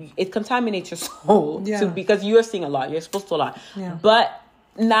you. It contaminates your soul too, because you are seeing a lot. You're exposed to a lot. Yeah. But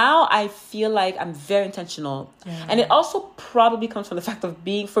now I feel like I'm very intentional. Yeah. And it also probably comes from the fact of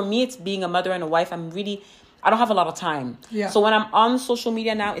for me, it's being a mother and a wife. I don't have a lot of time. Yeah. So when I'm on social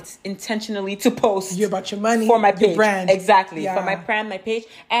media now, it's intentionally to post. You're about your money, for my page. Your brand. Exactly. Yeah. For my brand, my page,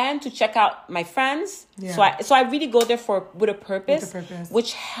 and to check out my friends. Yeah. So I really go there with a purpose.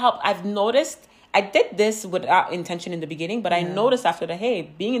 Which helped. I've noticed, I did this without intention in the beginning, but I noticed after that, hey,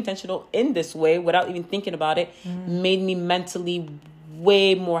 being intentional in this way without even thinking about it made me mentally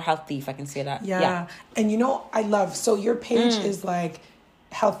way more healthy, if I can say that. Yeah. And you know, so your page is like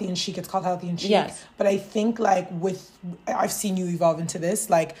healthy and chic. It's called Healthy and Chic. Yes. But I think like I've seen you evolve into this,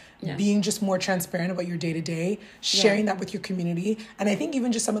 like being just more transparent about your day to day, sharing that with your community. And I think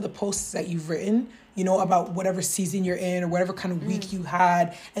even just some of the posts that you've written, you know, about whatever season you're in or whatever kind of week you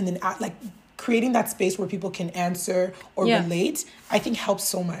had, and then like creating that space where people can answer or relate, I think helps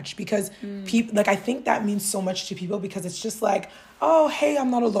so much, because people, like, I think that means so much to people, because it's just like, oh, hey,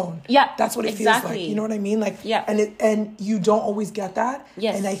 I'm not alone. Yeah, that's what it feels like. You know what I mean? Like, and you don't always get that.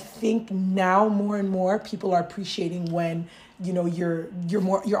 Yes. And I think now more and more people are appreciating when, you know, you're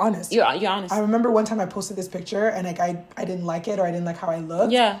honest. You're honest. I remember one time I posted this picture and like I didn't like it, or I didn't like how I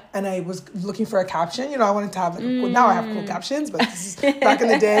looked. Yeah. And I was looking for a caption. You know, I wanted to have like now I have cool captions, but this is back in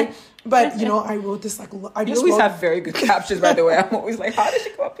the day. But you know, I wrote this like you always have very good captions, by the way. I'm always like, how did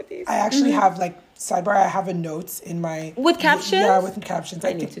you come up with these? I actually have like sidebar. I have a notes in my with captions. Yeah, with captions.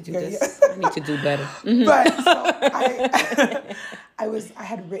 I need to do this. I need to do better. But so I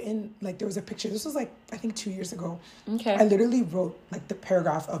had written, like, there was a picture. This was like I think 2 years ago. Okay. I literally wrote like the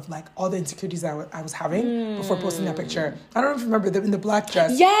paragraph of like all the insecurities I was having before posting that picture. I don't know if you remember in the black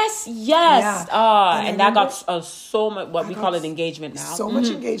dress. Yes. Yeah. And that got so much. What we call it engagement now. So much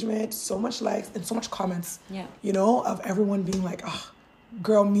engagement. So much likes and so much comments, you know, of everyone being like, oh,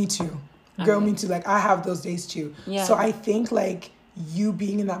 girl, me too. Girl, me too. Like, I have those days too. Yeah. So I think like you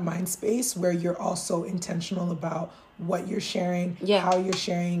being in that mind space where you're also intentional about what you're sharing, how you're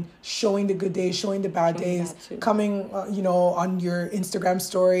sharing, showing the good days, showing the bad days, coming, you know, on your Instagram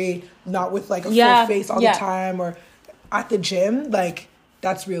story, not with like a full face all the time, or at the gym, like,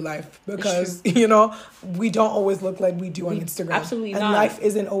 that's real life, because you know, we don't always look like we do on Instagram. Absolutely and not. life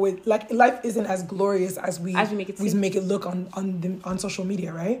isn't as glorious as we make it look on social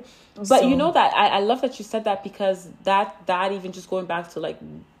media, right? But you know that I love that you said that, because that even just going back to like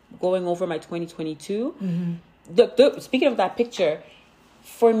going over my 2022, speaking of that picture,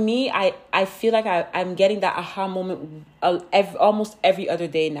 for me, I feel like I'm getting that aha moment almost every other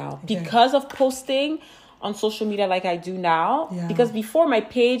day now, because of posting on social media like I do now. Because before, my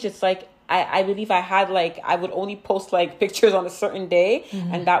page, it's like I believe I had like, I would only post like pictures on a certain day,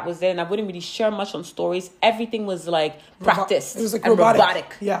 and that was it. And I wouldn't really share much on stories. Everything was like practiced. It was like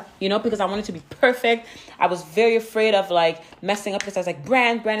robotic. Yeah. You know, because I wanted to be perfect. I was very afraid of like messing up, because I was like,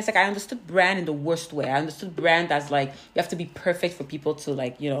 brand. It's like, I understood brand in the worst way. I understood brand as like, you have to be perfect for people to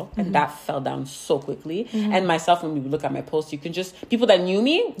like, you know, and that fell down so quickly. And myself, when we look at my posts, you can just, people that knew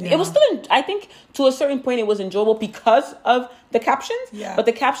me, it was still, I think to a certain point, it was enjoyable because of the captions. But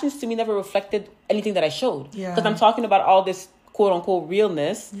the captions to me never reflected anything that I showed. Because I'm talking about all this quote unquote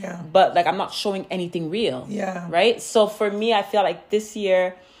realness, but like I'm not showing anything real. Right. So for me, I feel like this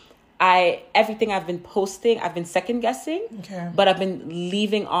year, everything I've been posting, I've been second guessing, but I've been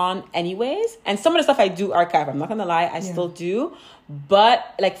leaving on anyways. And some of the stuff I do archive. I'm not gonna lie, I still do.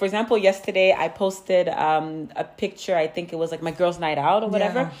 But like, for example, yesterday I posted a picture. I think it was like my girls' night out or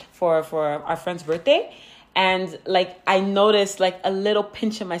whatever for our friend's birthday. And like, I noticed like a little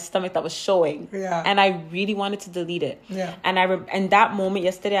pinch in my stomach that was showing, and I really wanted to delete it. And and that moment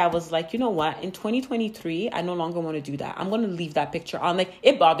yesterday, I was like, you know what? In 2023, I no longer want to do that. I'm going to leave that picture on. Like,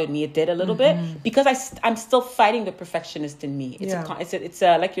 it bothered me. It did a little bit, because I'm still fighting the perfectionist in me. It's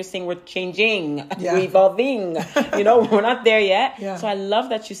a like you're saying, we're changing, we're evolving. You know, we're not there yet. So I love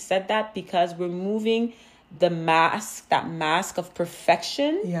that you said that, because we're moving that mask of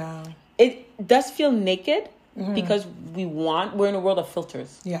perfection. It does feel naked, because we're in a world of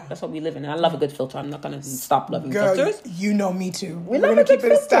filters. That's what we live in. And I love a good filter. I'm not going to stop loving filters. You know me too. We're going to keep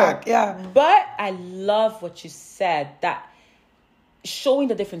it a stack. But I love what you said, that showing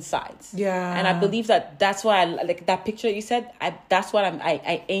the different sides. And I believe that's why I like that picture you said. That's what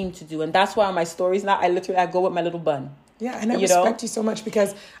I aim to do. And that's why on my stories now, I go with my little bun. And I respect you so much,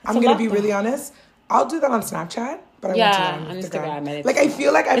 because I'm going to be really honest. I'll do that on Snapchat, but I won't do that on Instagram. Like, I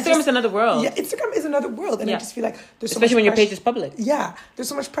feel like Instagram is another world. Instagram is another world. And I just feel like there's so especially much when your page is public. There's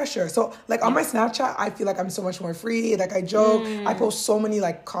so much pressure. So like on my Snapchat, I feel like I'm so much more free. Like, I joke. I post so many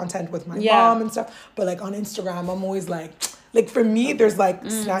like content with my mom and stuff. But like on Instagram, I'm always like for me, there's like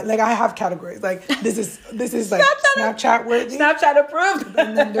like I have categories. Like this is like Snapchat worthy, Snapchat approved,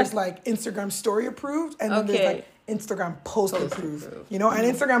 and then there's like Instagram story approved, and then there's like Instagram post approved. You know, and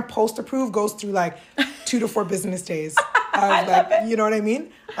Instagram post approved goes through like 2 to 4 business days. Like, you know what I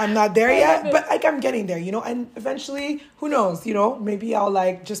mean? I'm not there yet, but like I'm getting there, you know, and eventually, who knows, you know, maybe I'll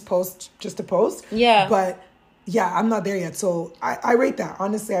like just post just to post. But I'm not there yet. So I rate that.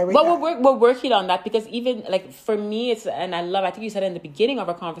 Honestly, I rate that. But we're working on that, because even like for me, and I think you said in the beginning of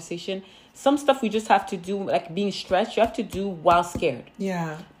our conversation, some stuff we just have to do, like being stressed, you have to do while scared.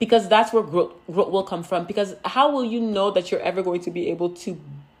 Because that's where growth will come from. Because how will you know that you're ever going to be able to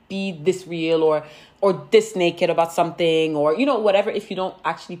be this real or this naked about something, or, you know, whatever, if you don't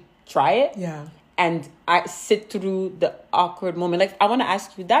actually try it? And I sit through the awkward moment. Like, I want to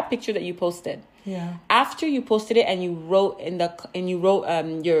ask you, that picture that you posted. After you posted it and you wrote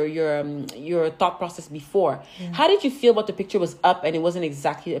your thought process before, how did you feel about the picture was up and it wasn't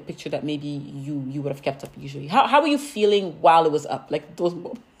exactly a picture that maybe you would have kept up usually? How were you feeling while it was up? Like those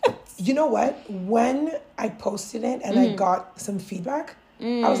moments? You know what? When I posted it and I got some feedback,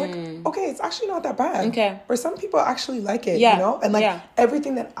 I was like, okay, it's actually not that bad. Okay. Or some people actually like it, you know? And like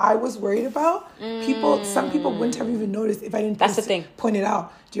everything that I was worried about, some people wouldn't have even noticed if I didn't point it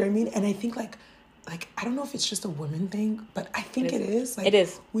out. Do you know what I mean? And I think like I don't know if it's just a women thing, but I think it is. Like, it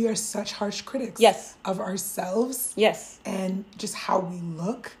is. We are such harsh critics of ourselves. And just how we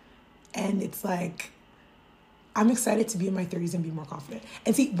look. And it's like, I'm excited to be in my 30s and be more confident.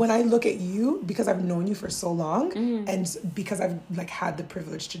 And see, when I look at you, because I've known you for so long, and because I've like had the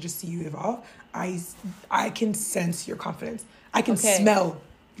privilege to just see you evolve, I can sense your confidence. I can smell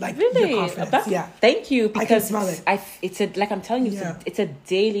like your confidence. Thank you, because I can smell it. It's like I'm telling you, it's a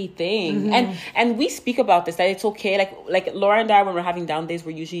daily thing, and we speak about this, that it's okay. Like Laura and I, when we're having down days,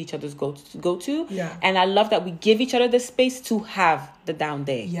 we're usually each other's go to. And I love that we give each other the space to have the down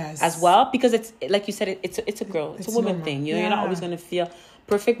day as well, because it's like you said, it's a girl, it's a woman thing. You know, you're not always going to feel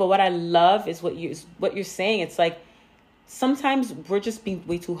perfect, but what I love is what you're saying. It's like, sometimes we're just being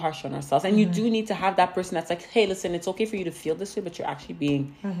way too harsh on ourselves. And you do need to have that person that's like, hey, listen, it's okay for you to feel this way, but you're actually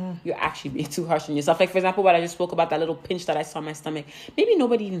being too harsh on yourself. Like, for example, what I just spoke about, that little pinch that I saw in my stomach, maybe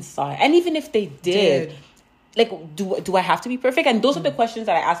nobody even saw it. And even if they did. Like, do I have to be perfect? And those are the questions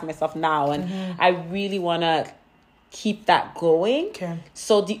that I ask myself now. And I really want to keep that going. Okay.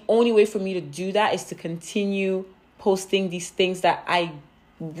 So the only way for me to do that is to continue posting these things that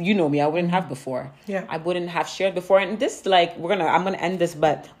you know me, I wouldn't have before. Yeah. I wouldn't have shared before. And this, like, I'm going to end this,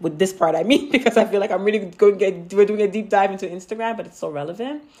 but with this part, I mean, because I feel like I'm really we're doing a deep dive into Instagram, but it's so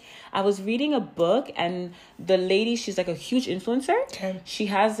relevant. I was reading a book, and the lady, she's like a huge influencer. Okay. She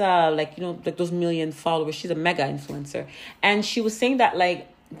has like those million followers. She's a mega influencer. And she was saying that, like,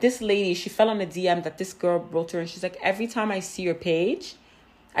 this lady, she fell on a DM that this girl wrote her, and she's like, every time I see your page,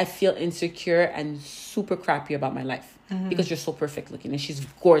 I feel insecure and super crappy about my life because you're so perfect looking. And she's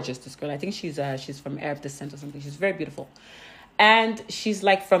gorgeous, this girl. I think she's from Arab descent or something. She's very beautiful. And she's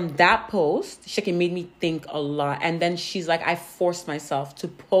like, from that post, it made me think a lot. And then she's like, I forced myself to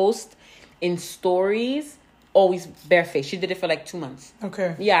post in stories always barefaced. She did it for like 2 months.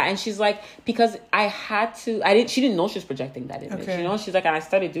 Okay. Yeah, and she's like, because I had to, she didn't know she was projecting that image. Okay. You know, she's like, and I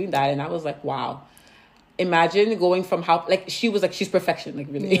started doing that, and I was like, wow. Imagine going from how, like, she was like, she's perfection, like,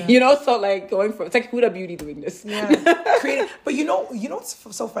 really, you know? So, like, going from, it's like Huda Beauty doing this. Yeah. Creating, but you know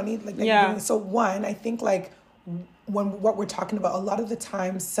what's so funny? Like so one, I think, like, what we're talking about, a lot of the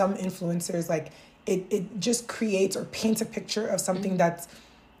time, some influencers, like, it just creates or paints a picture of something that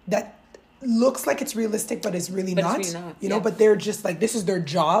looks like it's realistic, but it's really not. It's really not. You know, but they're just like, this is their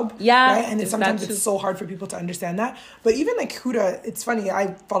job. Yeah. Right? And sometimes it's so hard for people to understand that. But even like Huda, it's funny,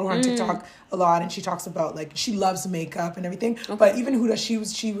 I follow her on TikTok a lot, and she talks about, like, she loves makeup and everything. Okay. But even Huda, she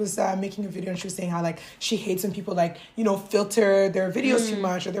was making a video, and she was saying how, like, she hates when people, like, you know, filter their videos too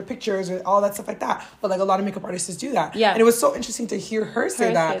much, or their pictures, or all that stuff like that. But, like, a lot of makeup artists do that. Yeah. And it was so interesting to hear her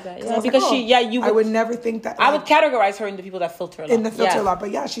say that. Yeah. Because like, I would never think that. Like, I would categorize her in the people that filter a lot. In the filter a lot.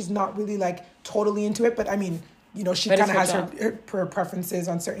 But yeah, she's not really, like, totally into it. But I mean, you know, she kind of has her preferences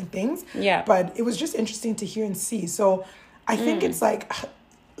on certain things. Yeah. But it was just interesting to hear and see. So I think it's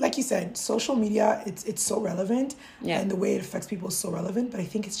like you said, social media, it's so relevant. Yeah. And the way it affects people is so relevant. But I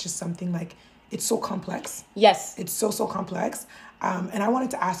think it's just something, like, it's so complex. Yes. It's so complex. And I wanted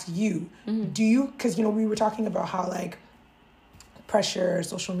to ask you, do you, because, you know, we were talking about how, like, pressure,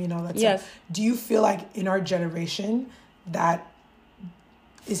 social media, all that stuff. Do you feel like in our generation that,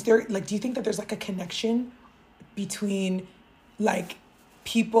 is there, like, do you think that there's, like, a connection between, like,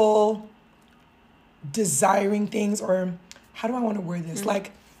 people desiring things, or how do I want to word this?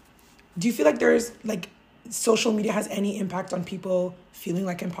 Like, do you feel like there's, like, social media has any impact on people feeling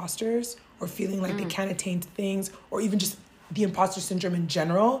like imposters, or feeling like they can't attain to things, or even just the imposter syndrome in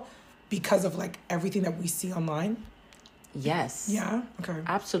general because of, like, everything that we see online? Yes. Yeah? Okay.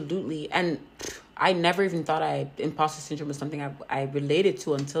 Absolutely. And I never even thought imposter syndrome was something I related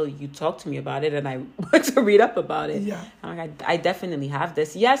to until you talked to me about it, and I went to read up about it. Yeah. I definitely have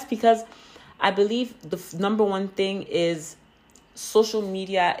this. Yes, because I believe the number one thing is social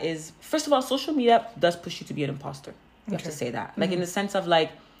media is, first of all, social media does push you to be an imposter. You have to say that. Like, in the sense of,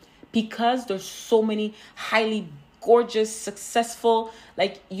 like, because there's so many highly gorgeous, successful,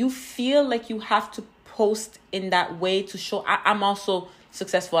 like, you feel like you have to post in that way to show I'm also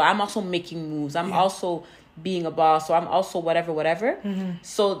successful. I'm also making moves. I'm also being a boss. So I'm also whatever.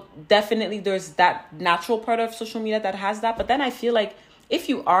 So definitely there's that natural part of social media that has that. But then I feel like if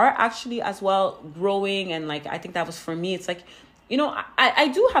you are actually as well growing, and, like, I think that was for me, it's like, you know, I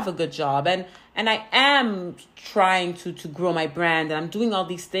do have a good job, and I am trying to grow my brand, and I'm doing all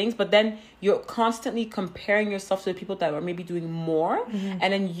these things, but then you're constantly comparing yourself to the people that are maybe doing more,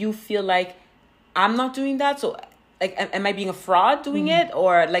 and then you feel like, I'm not doing that, so, like, am I being a fraud doing it?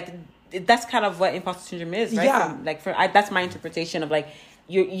 Or, like, that's kind of what imposter syndrome is, right? Yeah. That's my interpretation of, like,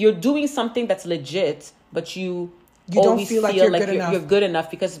 you're doing something that's legit, but you don't feel like you're good enough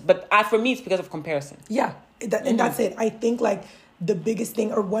because, for me, it's because of comparison. Yeah, and that's it. I think, like, the biggest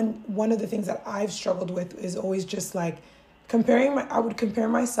thing, or one of the things that I've struggled with is always just, like, I would compare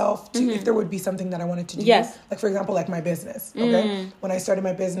myself to if there would be something that I wanted to do. Yes. Like, for example, like my business. Okay. When I started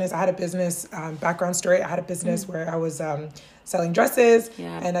my business, I had a business, background story. I had a business where I was selling dresses,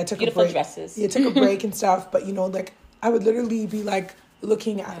 and I took beautiful a break. Dresses. Yeah, took a break and stuff. But, you know, like, I would literally be, like,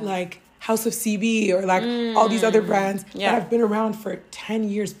 looking at, like, House of CB, or, like, all these other brands that have been around for 10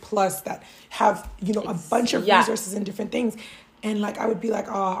 years plus, that have, you know, a bunch of resources and different things. And, like, I would be like,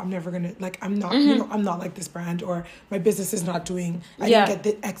 oh, I'm never going to, like, I'm not, you know, I'm not like this brand, or my business is not doing, I didn't get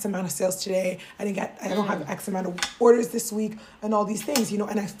the X amount of sales today. I don't have X amount of orders this week, and all these things, you know,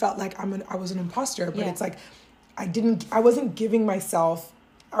 and I felt like I was an imposter. But it's like, I wasn't giving myself,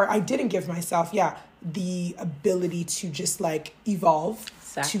 or I didn't give myself, the ability to just like evolve,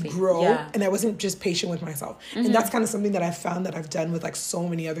 to grow. And I wasn't just patient with myself. And that's kind of something that I've found that I've done with like so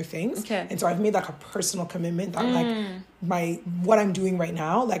many other things. And so I've made like a personal commitment that like what I'm doing right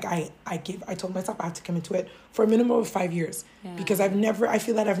now, like I told myself I have to commit to it for a minimum of 5 years, because I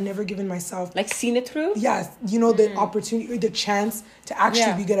feel that I've never given myself, like, seen it through. Yes. You know, the opportunity, the chance to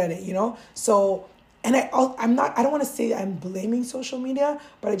actually be good at it, you know? So, and I don't want to say that I'm blaming social media,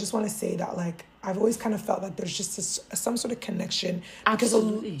 but I just want to say that like, I've always kind of felt like there's just some sort of connection.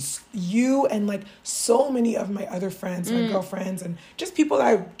 Absolutely. Because you and like so many of my other friends, my girlfriends, and just people that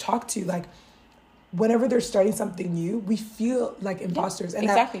I talk to, like whenever they're starting something new, we feel like imposters. And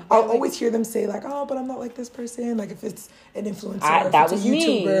I'll always hear them say like, oh, but I'm not like this person. Like if it's an influencer, if it's a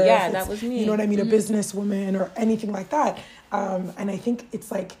YouTuber, that was me. You know what I mean? A businesswoman or anything like that. And I think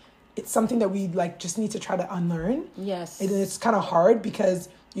it's like, it's something that we like just need to try to unlearn. Yes. And it's kind of hard because,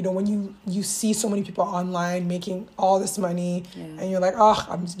 you know, when you see so many people online making all this money and you're like, oh,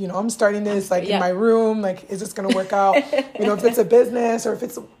 I'm starting this like in my room, like, is this going to work out? You know, if it's a business or if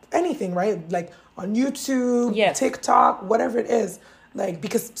it's anything, right? Like on YouTube, TikTok, whatever it is, like,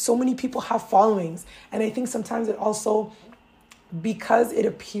 because so many people have followings. And I think sometimes it also, because it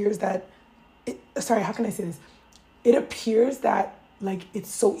appears that, how can I say this? It appears that like it's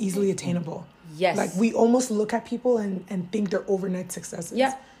so easily attainable. Yes. Like we almost look at people and think they're overnight successes.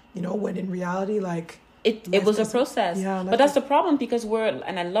 Yeah. You know, when in reality, like it was a process. Yeah. But that's the problem, because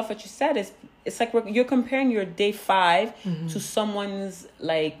and I love what you said, it's like you're comparing your day 5 to someone's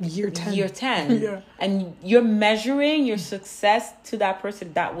like year 10. And you're measuring your success to that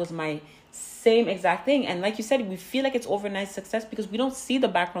person. That was my same exact thing. And like you said, we feel like it's overnight success because we don't see the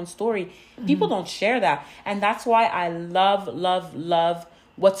background story. People don't share that. And that's why I love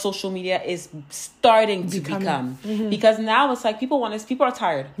what social media is starting to become. Because now it's like people are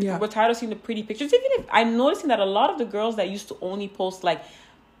tired. We're tired of seeing the pretty pictures. Even if I'm noticing that a lot of the girls that used to only post like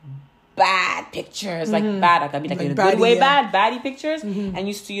bad pictures, like bad, I mean like in a good way, baddie pictures, and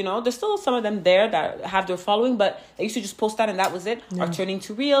used to, you know, there's still some of them there that have their following, but they used to just post that and that was it. Are turning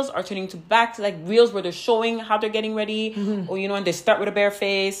to reels, are turning to back to like reels where they're showing how they're getting ready, or, you know, and they start with a bare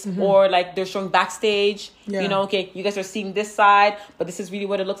face, or like they're showing backstage, you know, okay, you guys are seeing this side, but this is really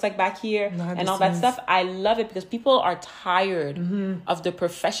what it looks like back here, and all that stuff. I love it because people are tired of the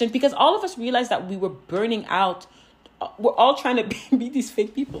profession, because all of us realized that we were burning out. We're all trying to be these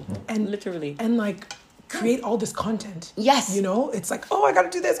fake people, and literally, and like create all this content. Yes, you know, it's like, oh, I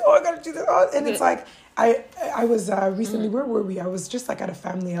gotta do this. Oh, I gotta do this. Oh, and it's like, I was recently, where were we? I was just like at a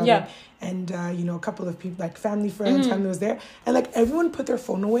family outing, and you know, a couple of people, like family friends, family was there, and like everyone put their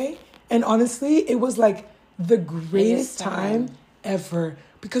phone away, and honestly, it was like the greatest time ever,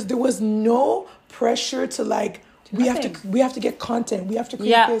 because there was no pressure to like we have to get content, we have to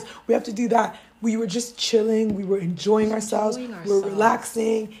create this, we have to do that. We were just chilling. We were enjoying ourselves. We were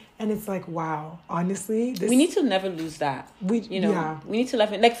relaxing. And it's like, wow, honestly. We need to never lose that. We need to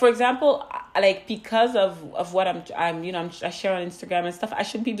live it. Like, for example, like because of what I share on Instagram and stuff, I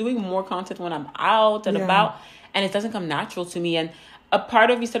should be doing more content when I'm out and about. And it doesn't come natural to me. And a part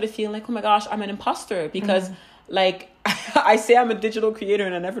of me started feeling like, oh my gosh, I'm an imposter. Because like I say I'm a digital creator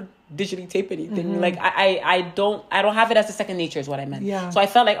and I never digitally tape anything. Like I don't have it as a second nature is what I meant. So I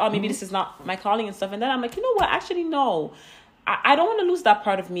felt like, oh, maybe this is not my calling and stuff. And then I'm like, you know what? Actually, no. I don't want to lose that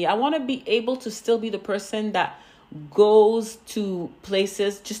part of me. I want to be able to still be the person that goes to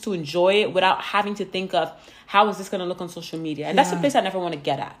places just to enjoy it without having to think of how is this going to look on social media. And that's the place I never want to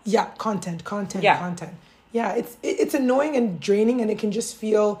get at. Yeah, content. Yeah, it's annoying and draining, and it can just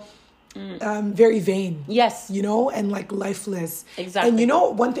feel very vain. Yes. You know, and like lifeless. Exactly. And you know,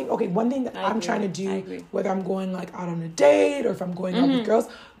 one thing that I'm trying to do, whether I'm going like out on a date or if I'm going out with girls,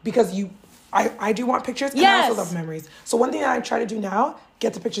 because I do want pictures, and I also love memories. So one thing that I try to do now,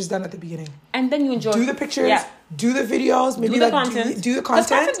 get the pictures done at the beginning. And then you enjoy. Do the pictures, do the videos, maybe do the content. Do the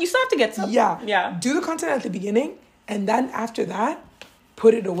content. You still have to get some. Yeah. Do the content at the beginning, and then after that,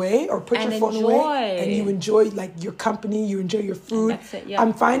 put it away or put your phone away, and you enjoy like your company, you enjoy your food. That's it, yeah.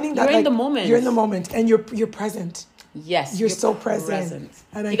 I'm finding that you're in the moment. You're in the moment, and you're present. Yes, you're so present.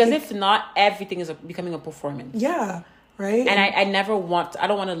 And because if not, everything is becoming a performance. Yeah, right. And I don't want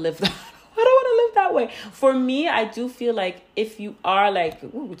to live that. I don't want to live that way. For me, I do feel like if you are like,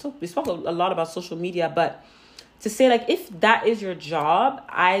 we spoke a lot about social media, but to say like, if that is your job,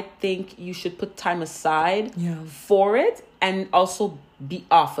 I think you should put time aside for it and also be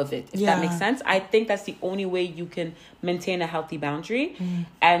off of it, if that makes sense. I think that's the only way you can maintain a healthy boundary.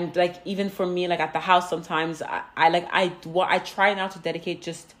 And like, even for me, like at the house, sometimes I try now to dedicate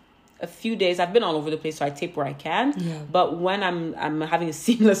just a few days. I've been all over the place, so I tape where I can. Yeah. But when I'm having a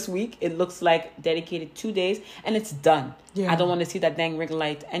seamless week, it looks like dedicated 2 days, and it's done. Yeah. I don't want to see that dang ring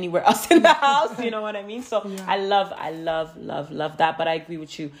light anywhere else in the house. You know what I mean? So I love that. But I agree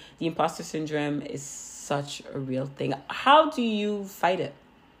with you. The imposter syndrome is such a real thing. How do you fight it?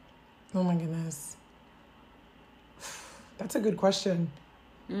 Oh my goodness. That's a good question.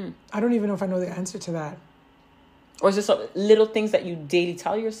 I don't even know if I know the answer to that. Or is this little things that you daily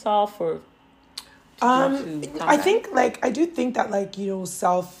tell yourself, or I think I do think that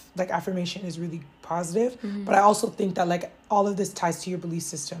self affirmation is really positive, but I also think that all of this ties to your belief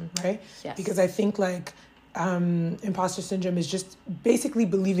system, right? Yes. Because I think imposter syndrome is just basically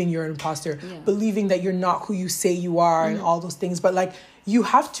believing you're an imposter, believing that you're not who you say you are and all those things, but you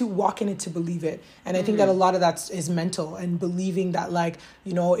have to walk in it to believe it. And I think that a lot of that is mental, and believing that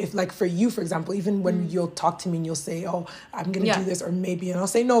if for you, for example, even when you'll talk to me and you'll say, oh, I'm going to do this, or maybe, and I'll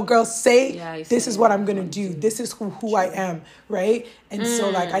say, no, girl, this is what I'm going to do. This is who I am. Right. And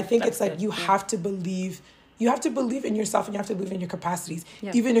so I think it's you have to believe. You have to believe in yourself, and you have to believe in your capacities.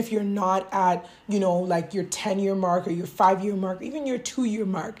 Yeah. Even if you're not at, your 10-year mark or your 5-year mark, even your 2-year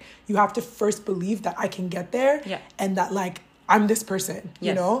mark, you have to first believe that I can get there, and that I'm this person,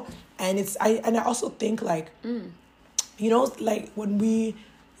 you know? And I also think when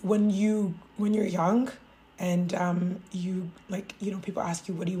you're young and people ask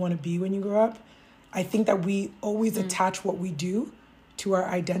you, what do you want to be when you grow up? I think that we always attach what we do to our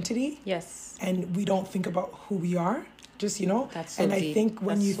identity. Yes. And we don't think about who we are, just, That's so deep. I think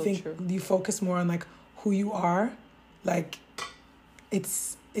when you you focus more on who you are, it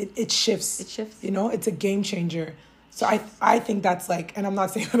shifts. It shifts. It's a game changer. So I think that's and I'm not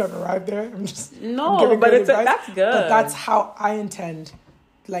saying that I've arrived there. I'm just but that's good. But that's how I intend,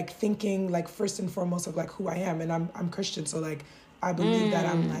 thinking first and foremost of who I am, and I'm Christian, so I believe that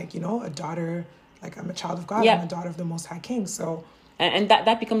I'm a daughter, I'm a child of God. I'm a daughter of the Most High King. So. And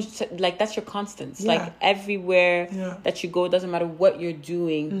that becomes that's your constants. Everywhere that you go, it doesn't matter what you're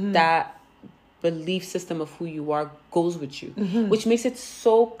doing, that belief system of who you are goes with you, which makes it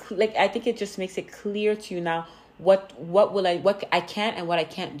so I think it just makes it clear to you now what I can and what I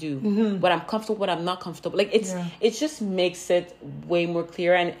can't do, what I'm comfortable, what I'm not comfortable. It just makes it way more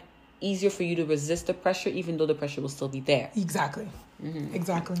clear and easier for you to resist the pressure, even though the pressure will still be there. Exactly.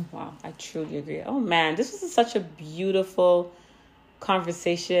 Exactly. Wow, I truly agree. Oh man, this was such a beautiful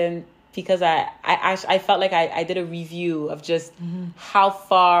conversation, because I felt like I did a review of just how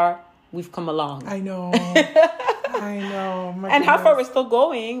far we've come along. I know. And how far we're still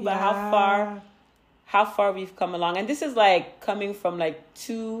going, but how far we've come along. And this is coming from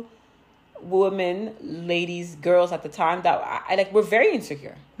two women, ladies, girls at the time that I we're very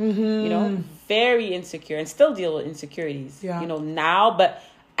insecure, very insecure, and still deal with insecurities, now, but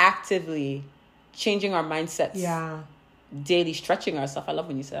actively changing our mindsets. Yeah. Daily stretching ourselves. I love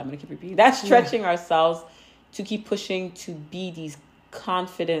when you said, I'm going to keep repeating that, stretching ourselves to keep pushing to be these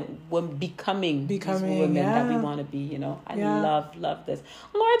confident women, becoming these women that we want to be, I love this.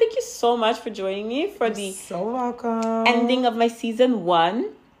 Laura, thank you so much for joining me for the so welcome ending of my season 1.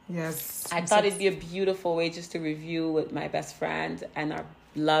 Yes. I thought it'd be a beautiful way just to review with my best friend and our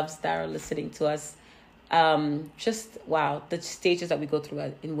loves that are listening to us. Just wow, the stages that we go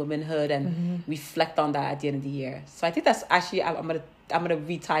through in womanhood, and reflect on that at the end of the year. So I think that's actually I'm gonna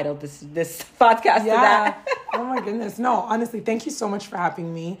retitle this podcast to that. Oh my goodness, no, honestly, thank you so much for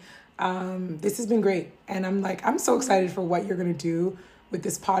having me. This has been great, and I'm so excited for what you're gonna do with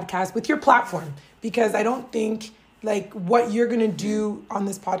this podcast, with your platform, because I don't think what you're gonna do on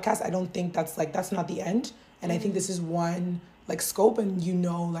this podcast, I don't think that's not the end, and I think this is one scope, and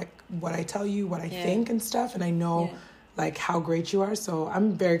what I tell you, what I think and stuff, and I know how great you are. So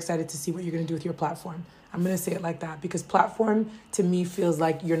I'm very excited to see what you're going to do with your platform. I'm going to say it like that, because platform to me feels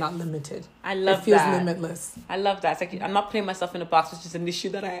like you're not limited. I love that. It feels limitless. I love that. It's I'm not putting myself in a box, which is an issue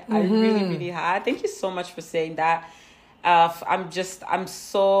that I really, really had. Thank you so much for saying that. I'm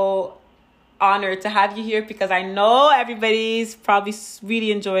so honored to have you here, because I know everybody's probably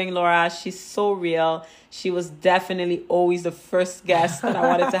really enjoying Laura. She's so real. She was definitely always the first guest that I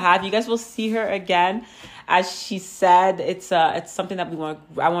wanted to have. You guys will see her again. As she said, it's something that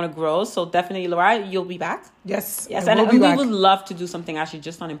I want to grow. So definitely, Laura, you'll be back. Yes, and we would love to do something actually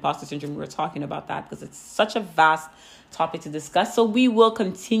just on imposter syndrome. We were talking about that because it's such a vast topic to discuss. So we will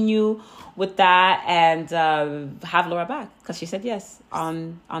continue with that and have Laura back, because she said yes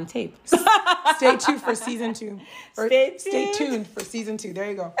on tape. Stay tuned for season 2. Stay tuned for season 2. There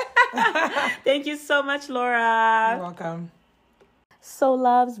you go. Thank you so much, Laura. You're welcome. So,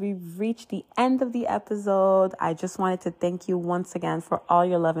 loves, we've reached the end of the episode. I just wanted to thank you once again for all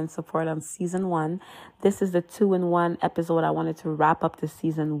your love and support on season 1. This is the 2-in-1 episode I wanted to wrap up the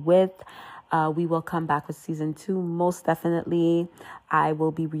season with. We will come back with season 2, most definitely. I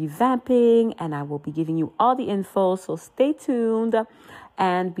will be revamping and I will be giving you all the info. So stay tuned,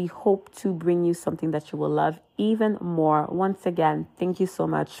 and we hope to bring you something that you will love even more. Once again, thank you so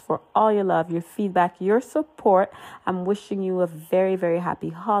much for all your love, your feedback, your support. I'm wishing you a very, very happy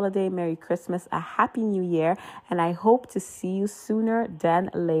holiday, Merry Christmas, a Happy New Year, and I hope to see you sooner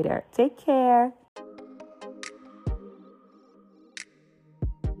than later. Take care.